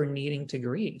for needing to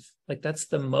grieve. Like that's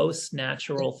the most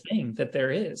natural thing that there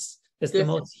is. It's the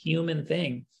most human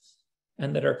thing.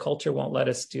 And that our culture won't let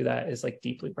us do that is like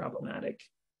deeply problematic.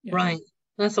 Right.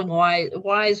 That's a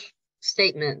wise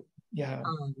statement. Yeah.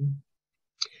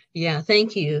 Yeah.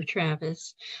 Thank you,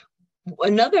 Travis.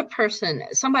 Another person,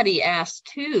 somebody asked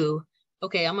too,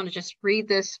 okay, I'm going to just read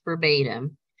this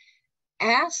verbatim.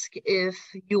 Ask if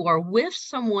you are with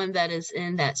someone that is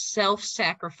in that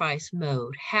self-sacrifice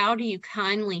mode, how do you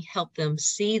kindly help them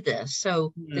see this?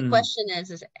 So the question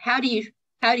is how do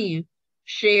you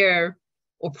share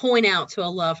or point out to a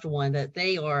loved one that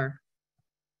they are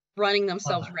running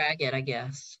themselves ragged, I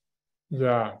guess?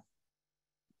 Yeah.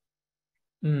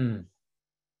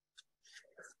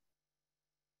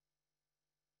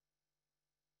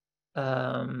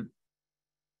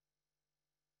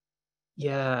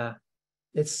 Yeah,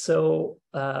 it's so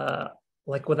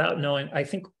like without knowing, I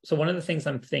think so. One of the things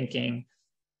I'm thinking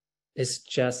is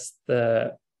just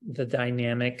the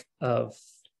dynamic of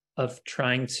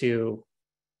trying to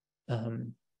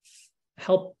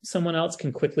help someone else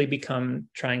can quickly become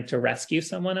trying to rescue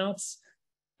someone else,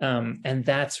 and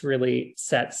that's really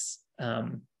sets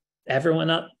everyone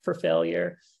up for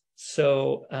failure.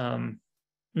 So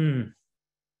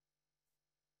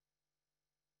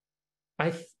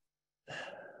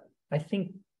I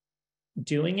think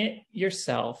doing it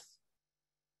yourself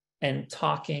and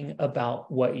talking about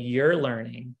what you're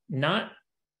learning, not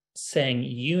saying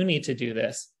you need to do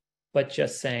this, but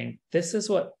just saying, this is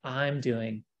what I'm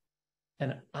doing.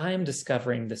 And I'm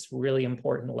discovering this really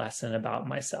important lesson about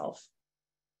myself.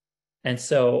 And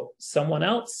so someone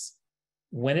else,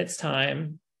 when it's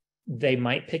time, they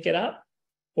might pick it up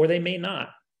or they may not.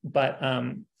 But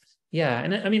yeah,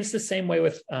 and I mean, it's the same way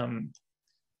with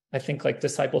I think like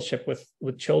discipleship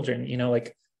with children, you know,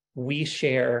 like we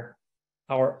share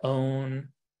our own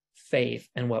faith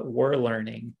and what we're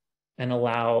learning and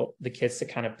allow the kids to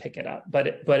kind of pick it up.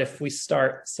 But if we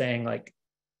start saying like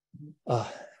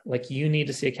you need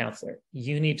to see a counselor,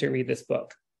 you need to read this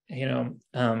book, you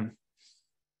know,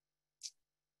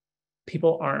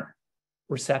 people aren't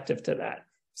receptive to that.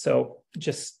 So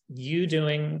just you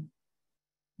doing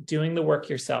the work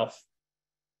yourself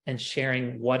and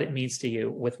sharing what it means to you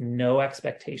with no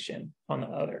expectation on the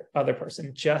other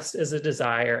person, just as a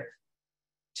desire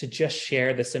to just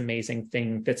share this amazing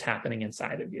thing that's happening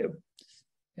inside of you.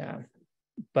 Yeah.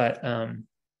 But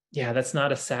yeah, that's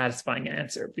not a satisfying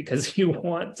answer because you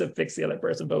want to fix the other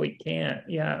person, but we can't.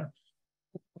 Yeah.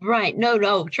 Right.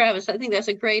 No, Travis, I think that's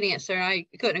a great answer. I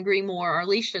couldn't agree more.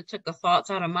 Alicia took the thoughts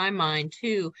out of my mind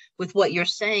too, with what you're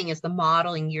saying is the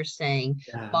modeling you're saying,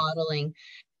 modeling.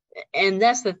 And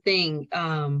that's the thing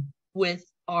with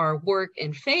our work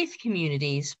in faith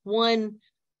communities. One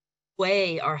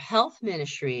way our health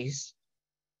ministries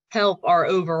help our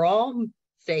overall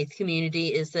faith community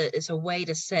is that it's a way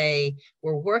to say,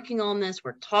 we're working on this,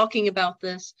 we're talking about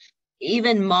this,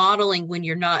 even modeling when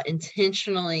you're not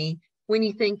intentionally, when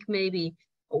you think maybe,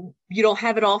 you don't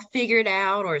have it all figured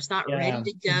out, or it's not ready Yeah.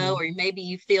 to go, or maybe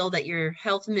you feel that your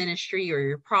health ministry or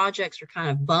your projects are kind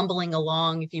of bumbling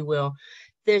along, if you will,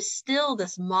 there's still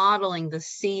this modeling the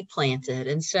seed planted.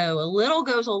 And so a little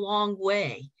goes a long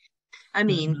way. I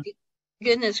mean, Mhm.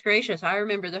 goodness gracious, I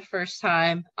remember the first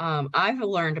time I've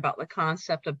learned about the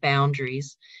concept of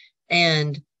boundaries,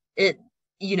 and it,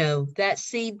 that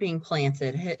seed being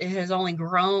planted, it has only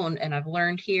grown, and I've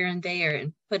learned here and there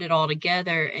and put it all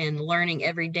together and learning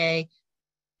every day.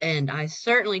 And I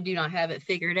certainly do not have it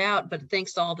figured out, but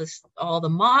thanks to all the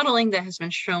modeling that has been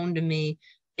shown to me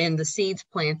and the seeds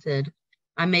planted,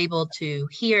 I'm able to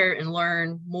hear and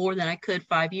learn more than I could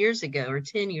 5 years ago or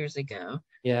 10 years ago.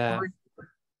 Yeah.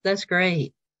 That's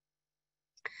great.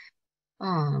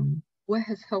 What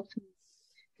has helped me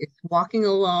is walking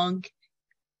along.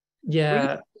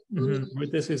 Yeah.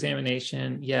 With this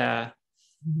examination. Yeah.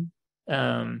 Mhm.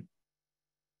 Um,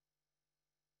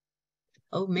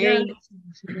 Oh, yeah. Mary.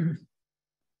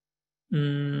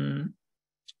 Mm,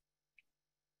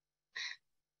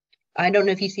 I don't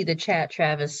know if you see the chat,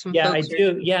 Travis. Some yeah, I folks are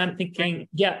do. Yeah, I'm right. thinking,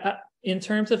 yeah, in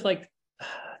terms of like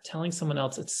telling someone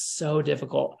else, it's so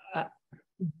difficult.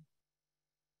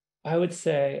 I would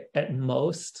say at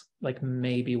most, like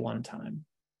maybe one time,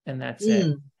 and that's it.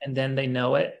 Mm. And then they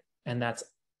know it, and that's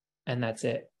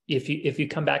it. If you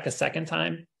come back a second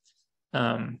time,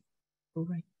 um,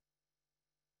 Right.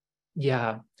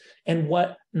 yeah. And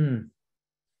what,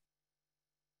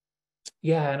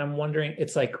 yeah, and I'm wondering,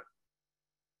 it's like,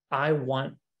 I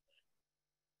want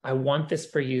this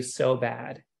for you so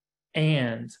bad,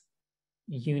 and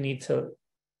you need to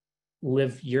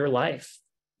live your life,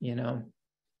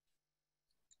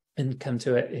 and come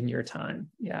to it in your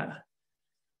time. Yeah.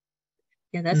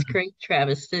 Yeah, that's great,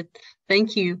 Travis.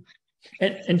 Thank you.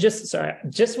 And just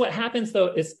what happens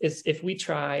though is if we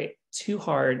try too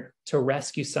hard to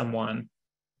rescue someone,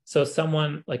 so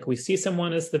someone, like, we see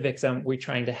someone as the victim, we're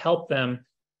trying to help them,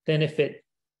 then if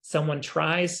someone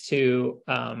tries to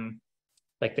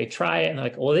like, they try it and they're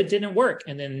like, well, it didn't work,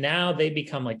 and then now they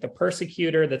become like the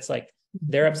persecutor, that's like,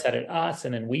 they're upset at us,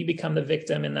 and then we become the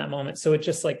victim in that moment. So it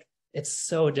just, like, it's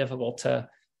so difficult to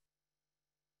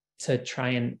try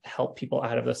and help people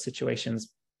out of those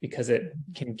situations, because it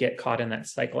can get caught in that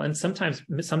cycle. And sometime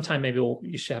maybe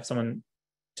you should have someone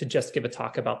to just give a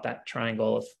talk about that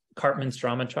triangle of Cartman's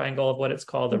drama triangle, of what it's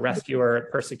called: the rescuer,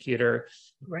 persecutor,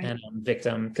 Right. and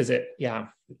victim. Because Do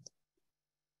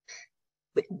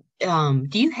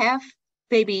you have,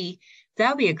 maybe that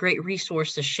would be a great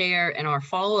resource to share in our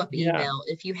follow-up email.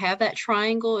 If you have that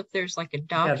triangle, if there's like a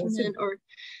document, or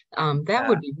that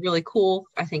would be really cool,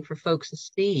 I think, for folks to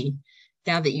see.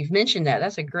 Now that you've mentioned that,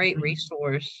 that's a great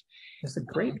resource. There's a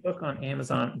great book on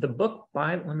Amazon. The book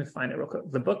let me find it real quick.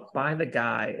 The book by the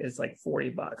guy is like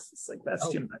 $40. It's like, that's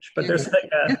too much. But there's like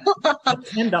a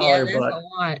 $10 book. A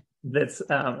lot. That's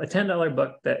a $10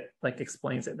 book that, like,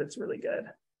 explains it. That's really good.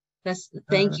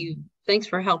 Thank you. Thanks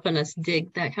for helping us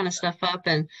dig that kind of stuff up.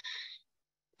 And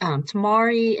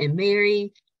Tamari and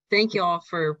Mary, thank you all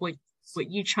for what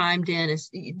you chimed in. As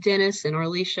Dennis and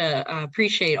Arlisha,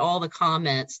 appreciate all the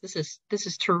comments. This is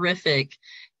terrific.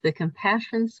 The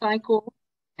compassion cycle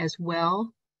as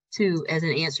well, as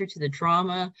an answer to the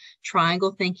drama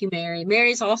triangle. Thank you, Mary.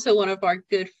 Mary's also one of our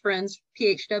good friends,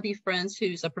 PHW friends,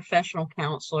 who's a professional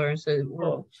counselor. So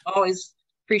we'll always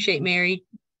appreciate Mary.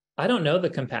 I don't know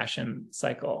the compassion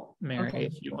cycle, Mary,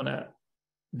 if you want to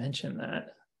mention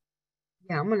that.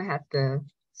 Yeah, I'm going to have to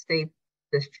save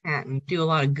this chat and do a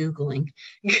lot of Googling.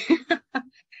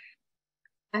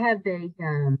 I have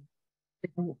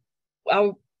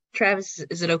Travis,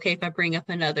 is it okay if I bring up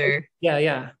another?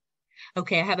 Yeah.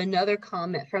 Okay, I have another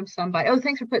comment from somebody. Oh,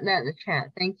 thanks for putting that in the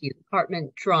chat. Thank you.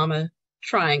 Department Drama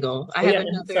Triangle. I have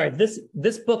another. Sorry,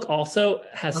 this book also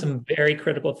has some very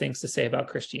critical things to say about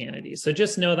Christianity. So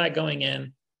just know that going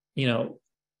in, do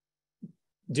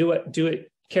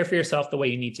it, care for yourself the way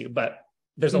you need to, but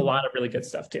there's a lot of really good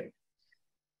stuff too.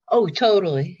 Oh,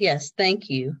 totally. Yes, thank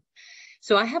you.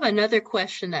 So I have another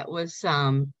question that was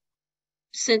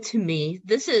sent to me.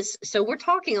 So we're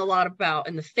talking a lot about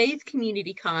in the faith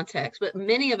community context, but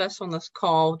many of us on this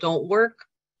call don't work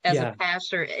as a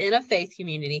pastor in a faith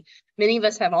community. Many of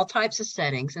us have all types of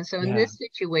settings. And so in this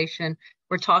situation,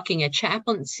 we're talking a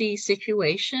chaplaincy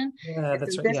situation. Yeah,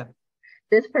 that's right.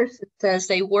 This person says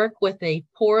they work with a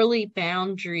poorly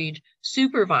boundaried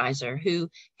supervisor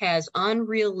who has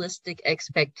unrealistic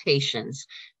expectations,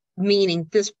 meaning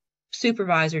this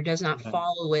supervisor does not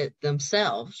follow it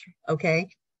themselves. Okay.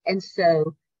 And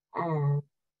so, and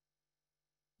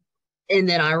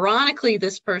then ironically,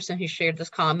 this person who shared this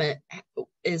comment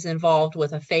is involved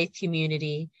with a faith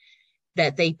community.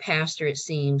 that they pastor, it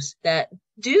seems, that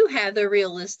do have their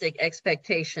realistic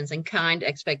expectations and kind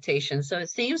expectations. So it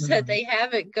seems that they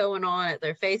have it going on at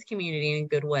their faith community in a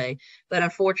good way, but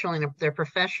unfortunately in their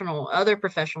other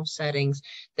professional settings,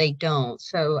 they don't.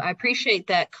 So I appreciate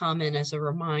that comment as a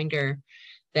reminder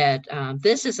that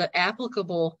this is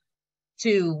applicable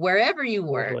to wherever you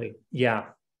work. Totally. Yeah.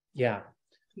 Yeah.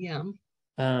 Yeah.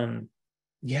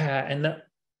 Yeah. And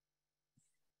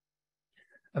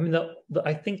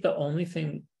I think the only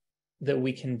thing that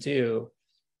we can do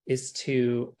is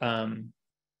to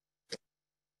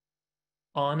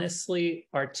honestly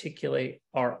articulate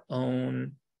our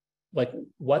own, like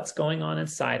what's going on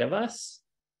inside of us,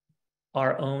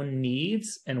 our own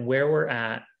needs and where we're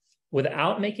at,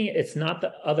 without making it's not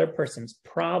the other person's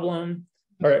problem,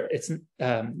 or it's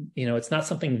it's not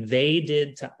something they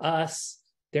did to us.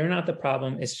 They're not the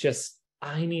problem. It's just,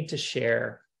 I need to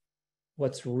share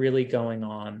what's really going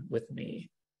on with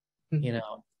me.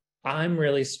 I'm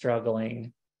really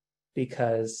struggling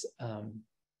because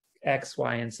X,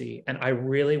 Y, and Z, and I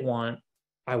want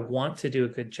to do a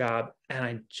good job,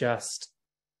 and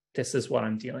this is what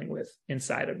I'm dealing with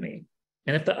inside of me.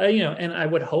 And if and I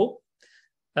would hope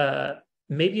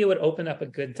maybe it would open up a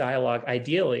good dialogue,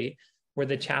 ideally, where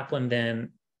the chaplain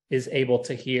then is able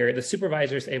to hear, the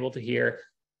supervisor is able to hear,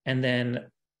 and then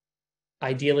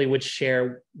ideally would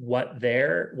share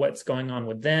what's going on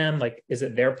with them. Like, is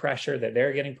it their pressure that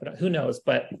they're getting put on? Who knows?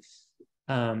 But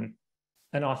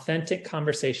an authentic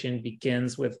conversation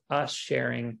begins with us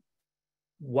sharing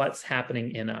what's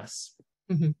happening in us.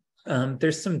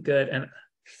 There's some good,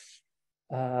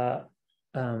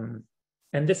 and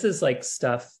this is like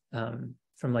stuff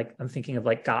from like, I'm thinking of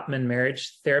like Gottman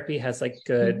marriage therapy has like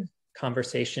good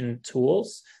conversation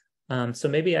tools. So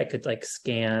maybe I could like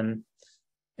scan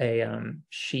a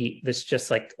sheet that's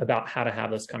just like about how to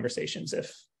have those conversations,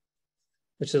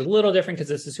 which is a little different because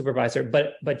it's a supervisor,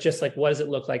 but just like, what does it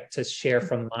look like to share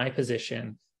from my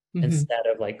position instead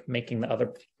of like making the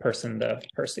other person the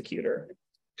persecutor?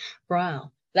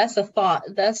 Wow. That's a thought.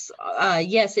 That's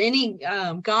yes, any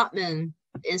Gottman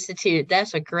Institute,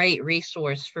 that's a great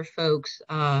resource for folks.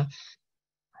 I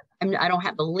don't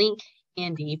have the link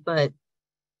handy, but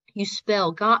you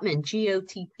spell Gottman,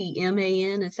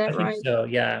 Gottman, is that right? So,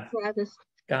 yeah. Travis?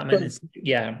 Gottman is,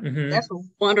 yeah. That's a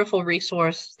wonderful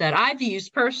resource that I've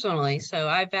used personally. So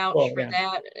I vouch for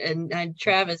that. And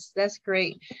Travis, that's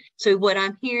great. So what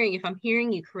I'm hearing, if I'm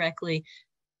hearing you correctly,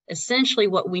 essentially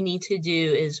what we need to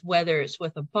do is, whether it's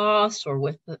with a boss or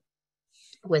with a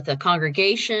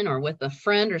congregation or with a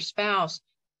friend or spouse,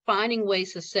 finding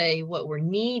ways to say what we're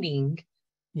needing.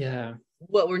 Yeah.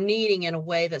 What we're needing in a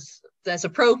way that's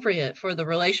appropriate for the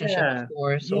relationship, of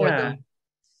course. Yeah.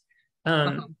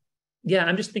 Yeah,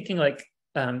 I'm just thinking like,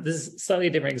 this is a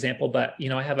slightly different example, but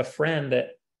I have a friend that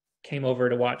came over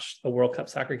to watch a World Cup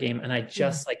soccer game, and I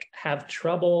just like have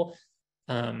trouble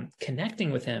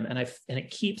connecting with him, and it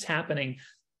keeps happening.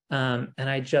 And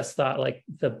I just thought, like,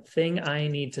 the thing I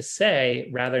need to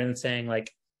say, rather than saying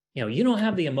like, you don't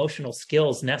have the emotional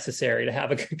skills necessary to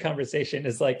have a good conversation,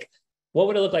 is like, what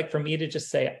would it look like for me to just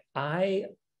say, I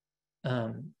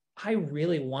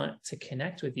really want to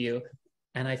connect with you,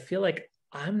 and I feel like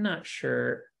I'm not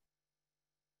sure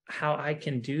how I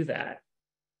can do that,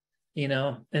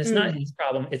 and it's not his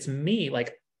problem, it's me.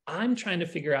 Like, I'm trying to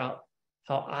figure out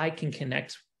how I can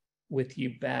connect with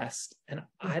you best, and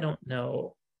I don't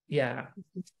know. Yeah.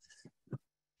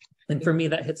 And for me,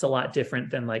 that hits a lot different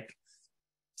than like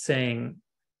saying,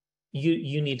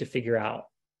 you need to figure out,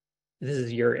 this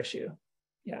is your issue.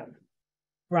 Yeah.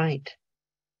 Right.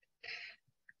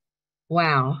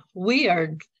 Wow.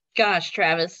 Gosh,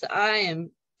 Travis, I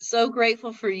am so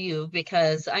grateful for you,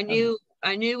 because I knew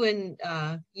when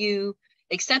you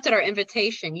accepted our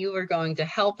invitation, you were going to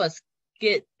help us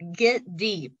get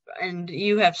deep, and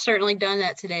you have certainly done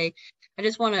that today. I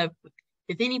just want to,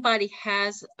 if anybody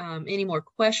has any more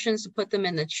questions, to put them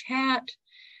in the chat.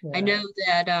 Yeah. I know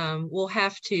that we'll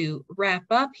have to wrap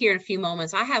up here in a few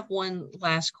moments. I have one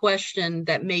last question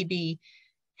that may be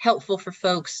helpful for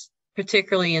folks,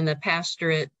 particularly in the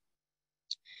pastorate,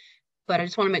 but I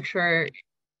just want to make sure.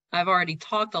 I've already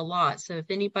talked a lot, so if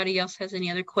anybody else has any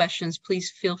other questions,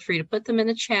 please feel free to put them in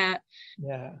the chat.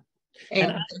 Yeah.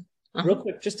 And real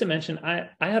quick, just to mention, I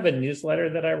have a newsletter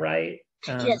that I write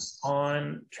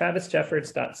on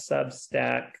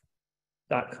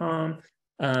travisjeffords.substack.com.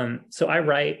 So I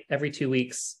write every 2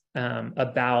 weeks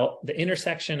about the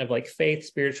intersection of like faith,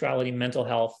 spirituality, mental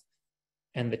health,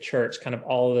 and the church, kind of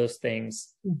all of those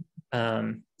things.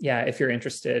 If you're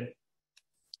interested,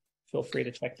 feel free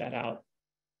to check that out.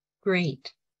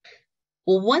 Great.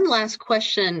 Well, one last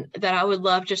question that I would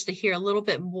love just to hear a little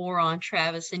bit more on,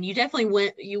 Travis, and you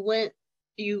definitely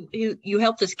you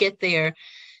helped us get there.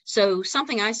 So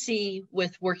something I see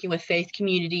with working with faith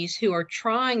communities who are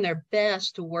trying their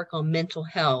best to work on mental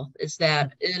health is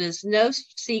that it is no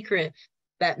secret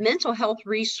that mental health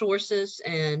resources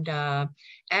and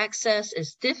access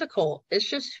is difficult. It's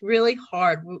just really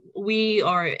hard. We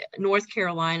are North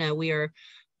Carolina. We are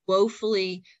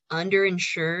woefully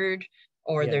underinsured,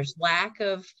 or Yeah. there's lack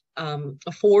of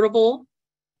affordable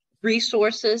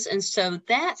resources. And so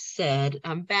that said,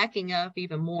 I'm backing up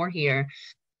even more here.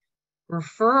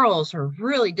 Referrals are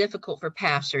really difficult for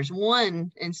pastors.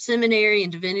 One, in seminary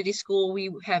and divinity school,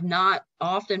 we have not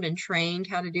often been trained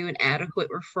how to do an adequate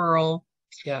referral.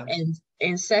 Yeah.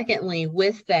 And secondly,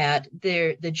 with that,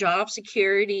 the job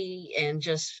security and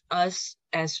just us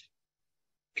as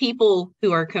people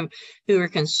who are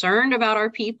concerned about our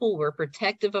people, we're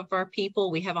protective of our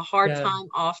people. We have a hard time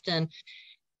often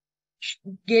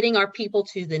getting our people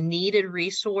to the needed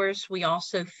resource. We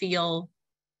also feel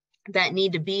that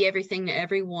need to be everything to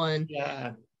everyone.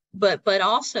 Yeah. But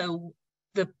also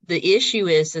the issue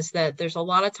is that there's a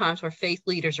lot of times where faith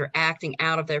leaders are acting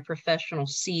out of their professional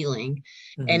ceiling,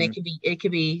 and it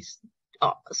can be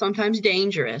sometimes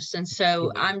dangerous. And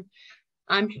so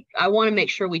I want to make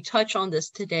sure we touch on this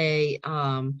today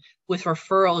with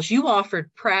referrals. You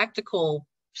offered practical,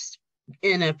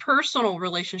 in a personal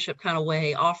relationship kind of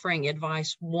way, offering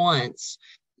advice once.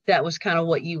 That was kind of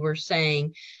what you were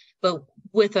saying. But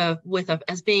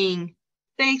as being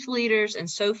faith leaders and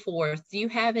so forth, do you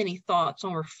have any thoughts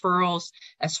on referrals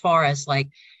as far as like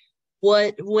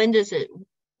when do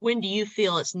you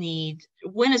feel it's need?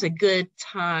 When is a good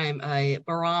time, a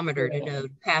barometer to know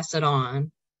to pass it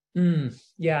on?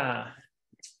 Yeah.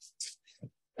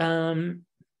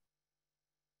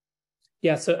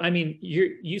 Yeah. So, I mean,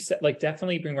 you said like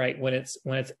definitely being right when it's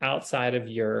outside of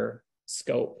your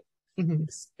scope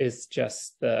is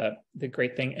just the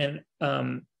great thing.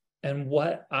 And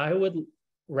what I would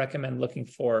recommend looking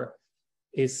for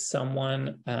is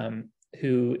someone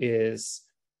who is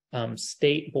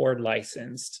state board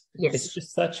licensed. Yes. It's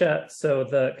just so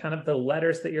the kind of the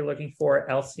letters that you're looking for,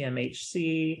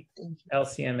 LCMHC,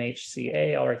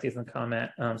 LCMHCA, I'll write these in the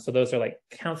comment. So those are like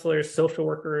counselors, social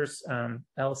workers,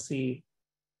 LCMS,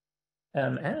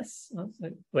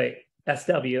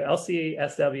 SW, LC,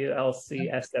 SW,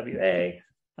 LC, SWA,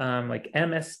 like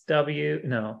MSW,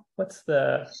 no, what's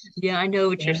the? Yeah, I know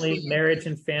what family, you're saying. Marriage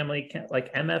and family,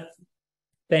 like MF.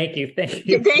 Thank you. Thanks,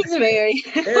 Mary.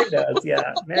 Mary knows,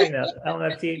 yeah. Mary knows.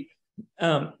 LMFT.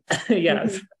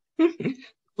 Yes.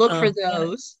 Look for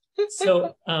those.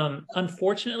 So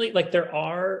unfortunately, like there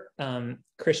are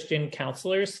Christian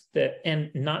counselors that,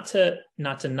 and not to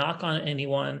knock on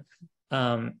anyone,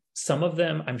 some of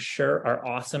them I'm sure are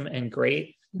awesome and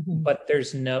great, but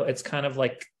it's kind of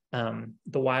like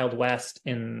the Wild West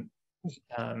in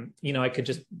I could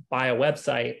just buy a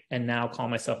website and now call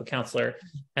myself a counselor,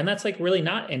 and that's like really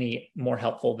not any more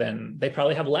helpful than they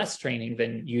probably have less training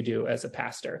than you do as a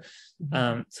pastor.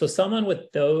 So someone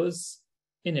with those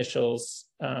initials,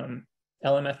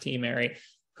 LMFT, Mary,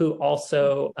 who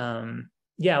also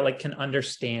can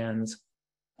understand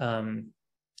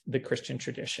the Christian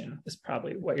tradition is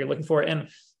probably what you're looking for. And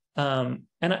I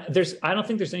don't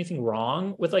think there's anything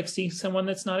wrong with like seeing someone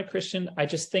that's not a Christian. I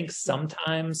just think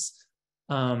sometimes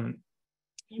someone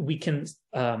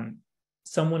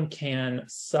can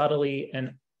subtly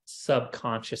and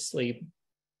subconsciously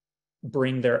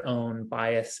bring their own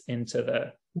bias into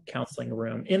the counseling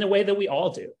room in a way that we all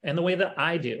do, and the way that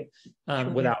I do,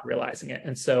 without realizing it.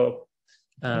 And so,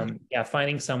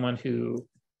 finding someone who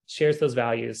shares those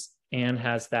values and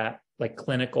has that like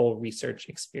clinical research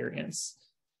experience,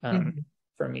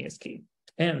 for me is key.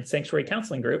 And Sanctuary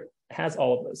Counseling Group has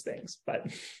all of those things, but.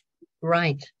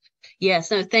 Right. Yes.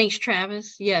 No, thanks,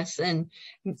 Travis. Yes. And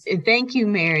thank you,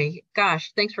 Mary.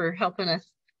 Gosh, thanks for helping us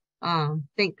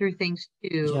think through things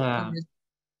too. Yeah.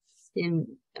 I'm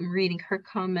reading her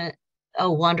comment.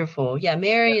 Oh, wonderful. Yeah,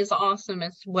 Mary is awesome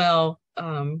as well.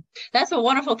 That's a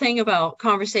wonderful thing about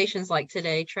conversations like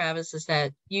today, Travis, is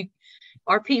that we've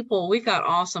got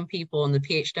awesome people in the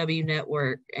PHW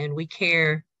network, and we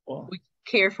care. Cool. We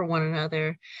care for one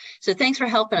another. So thanks for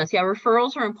helping us. Yeah,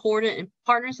 referrals are important. And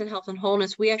Partners in Health and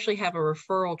Wholeness, we actually have a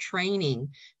referral training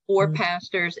for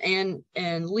pastors and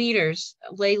leaders,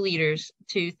 lay leaders,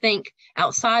 to think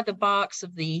outside the box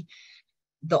of the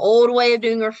old way of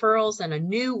doing referrals and a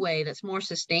new way that's more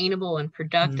sustainable and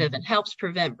productive and helps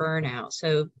prevent burnout.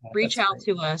 So reach out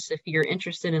to us if you're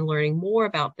interested in learning more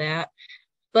about that.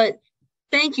 But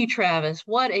Thank you, Travis.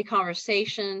 What a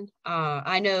conversation.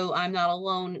 I know I'm not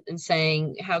alone in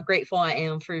saying how grateful I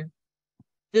am for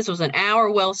this. Was an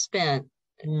hour well spent,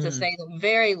 to say the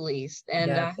very least.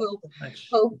 And I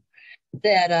hope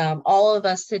that all of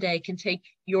us today can take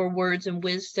your words and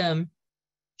wisdom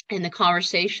in the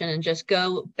conversation and just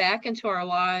go back into our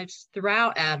lives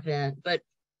throughout Advent, but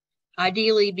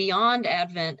ideally beyond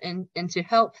Advent, and to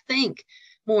help think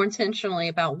more intentionally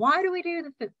about why do we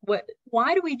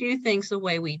do things the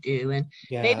way we do, and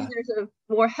maybe there's a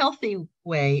more healthy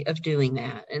way of doing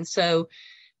that. And so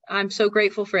I'm so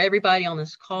grateful for everybody on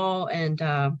this call, and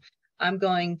I'm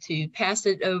going to pass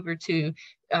it over to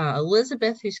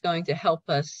Elizabeth, who's going to help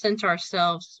us center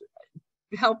ourselves,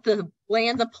 help to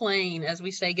land the plane as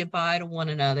we say goodbye to one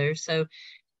another. So,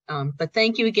 but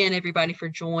thank you again, everybody, for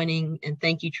joining, and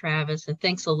thank you, Travis, and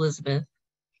thanks, Elizabeth.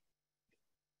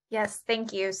 Yes,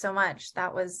 thank you so much.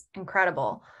 That was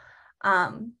incredible.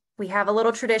 We have a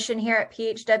little tradition here at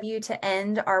PHW to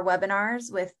end our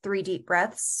webinars with 3 deep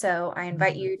breaths. So I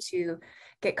invite you to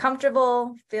get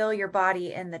comfortable, feel your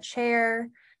body in the chair.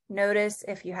 Notice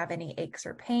if you have any aches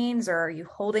or pains, or are you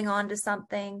holding on to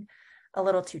something a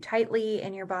little too tightly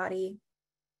in your body.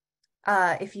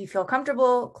 If you feel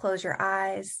comfortable, close your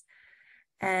eyes.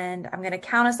 And I'm going to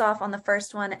count us off on the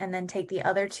first one and then take the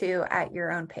other 2 at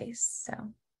your own pace.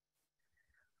 So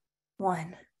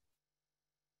 1.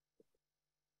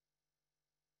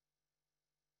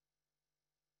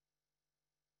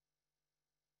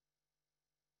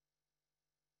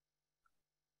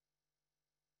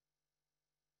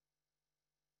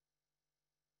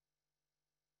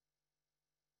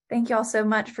 Thank you all so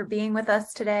much for being with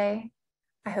us today.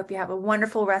 I hope you have a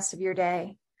wonderful rest of your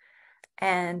day,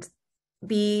 and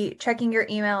be checking your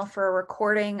email for a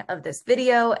recording of this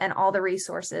video and all the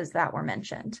resources that were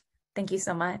mentioned. Thank you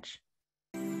so much.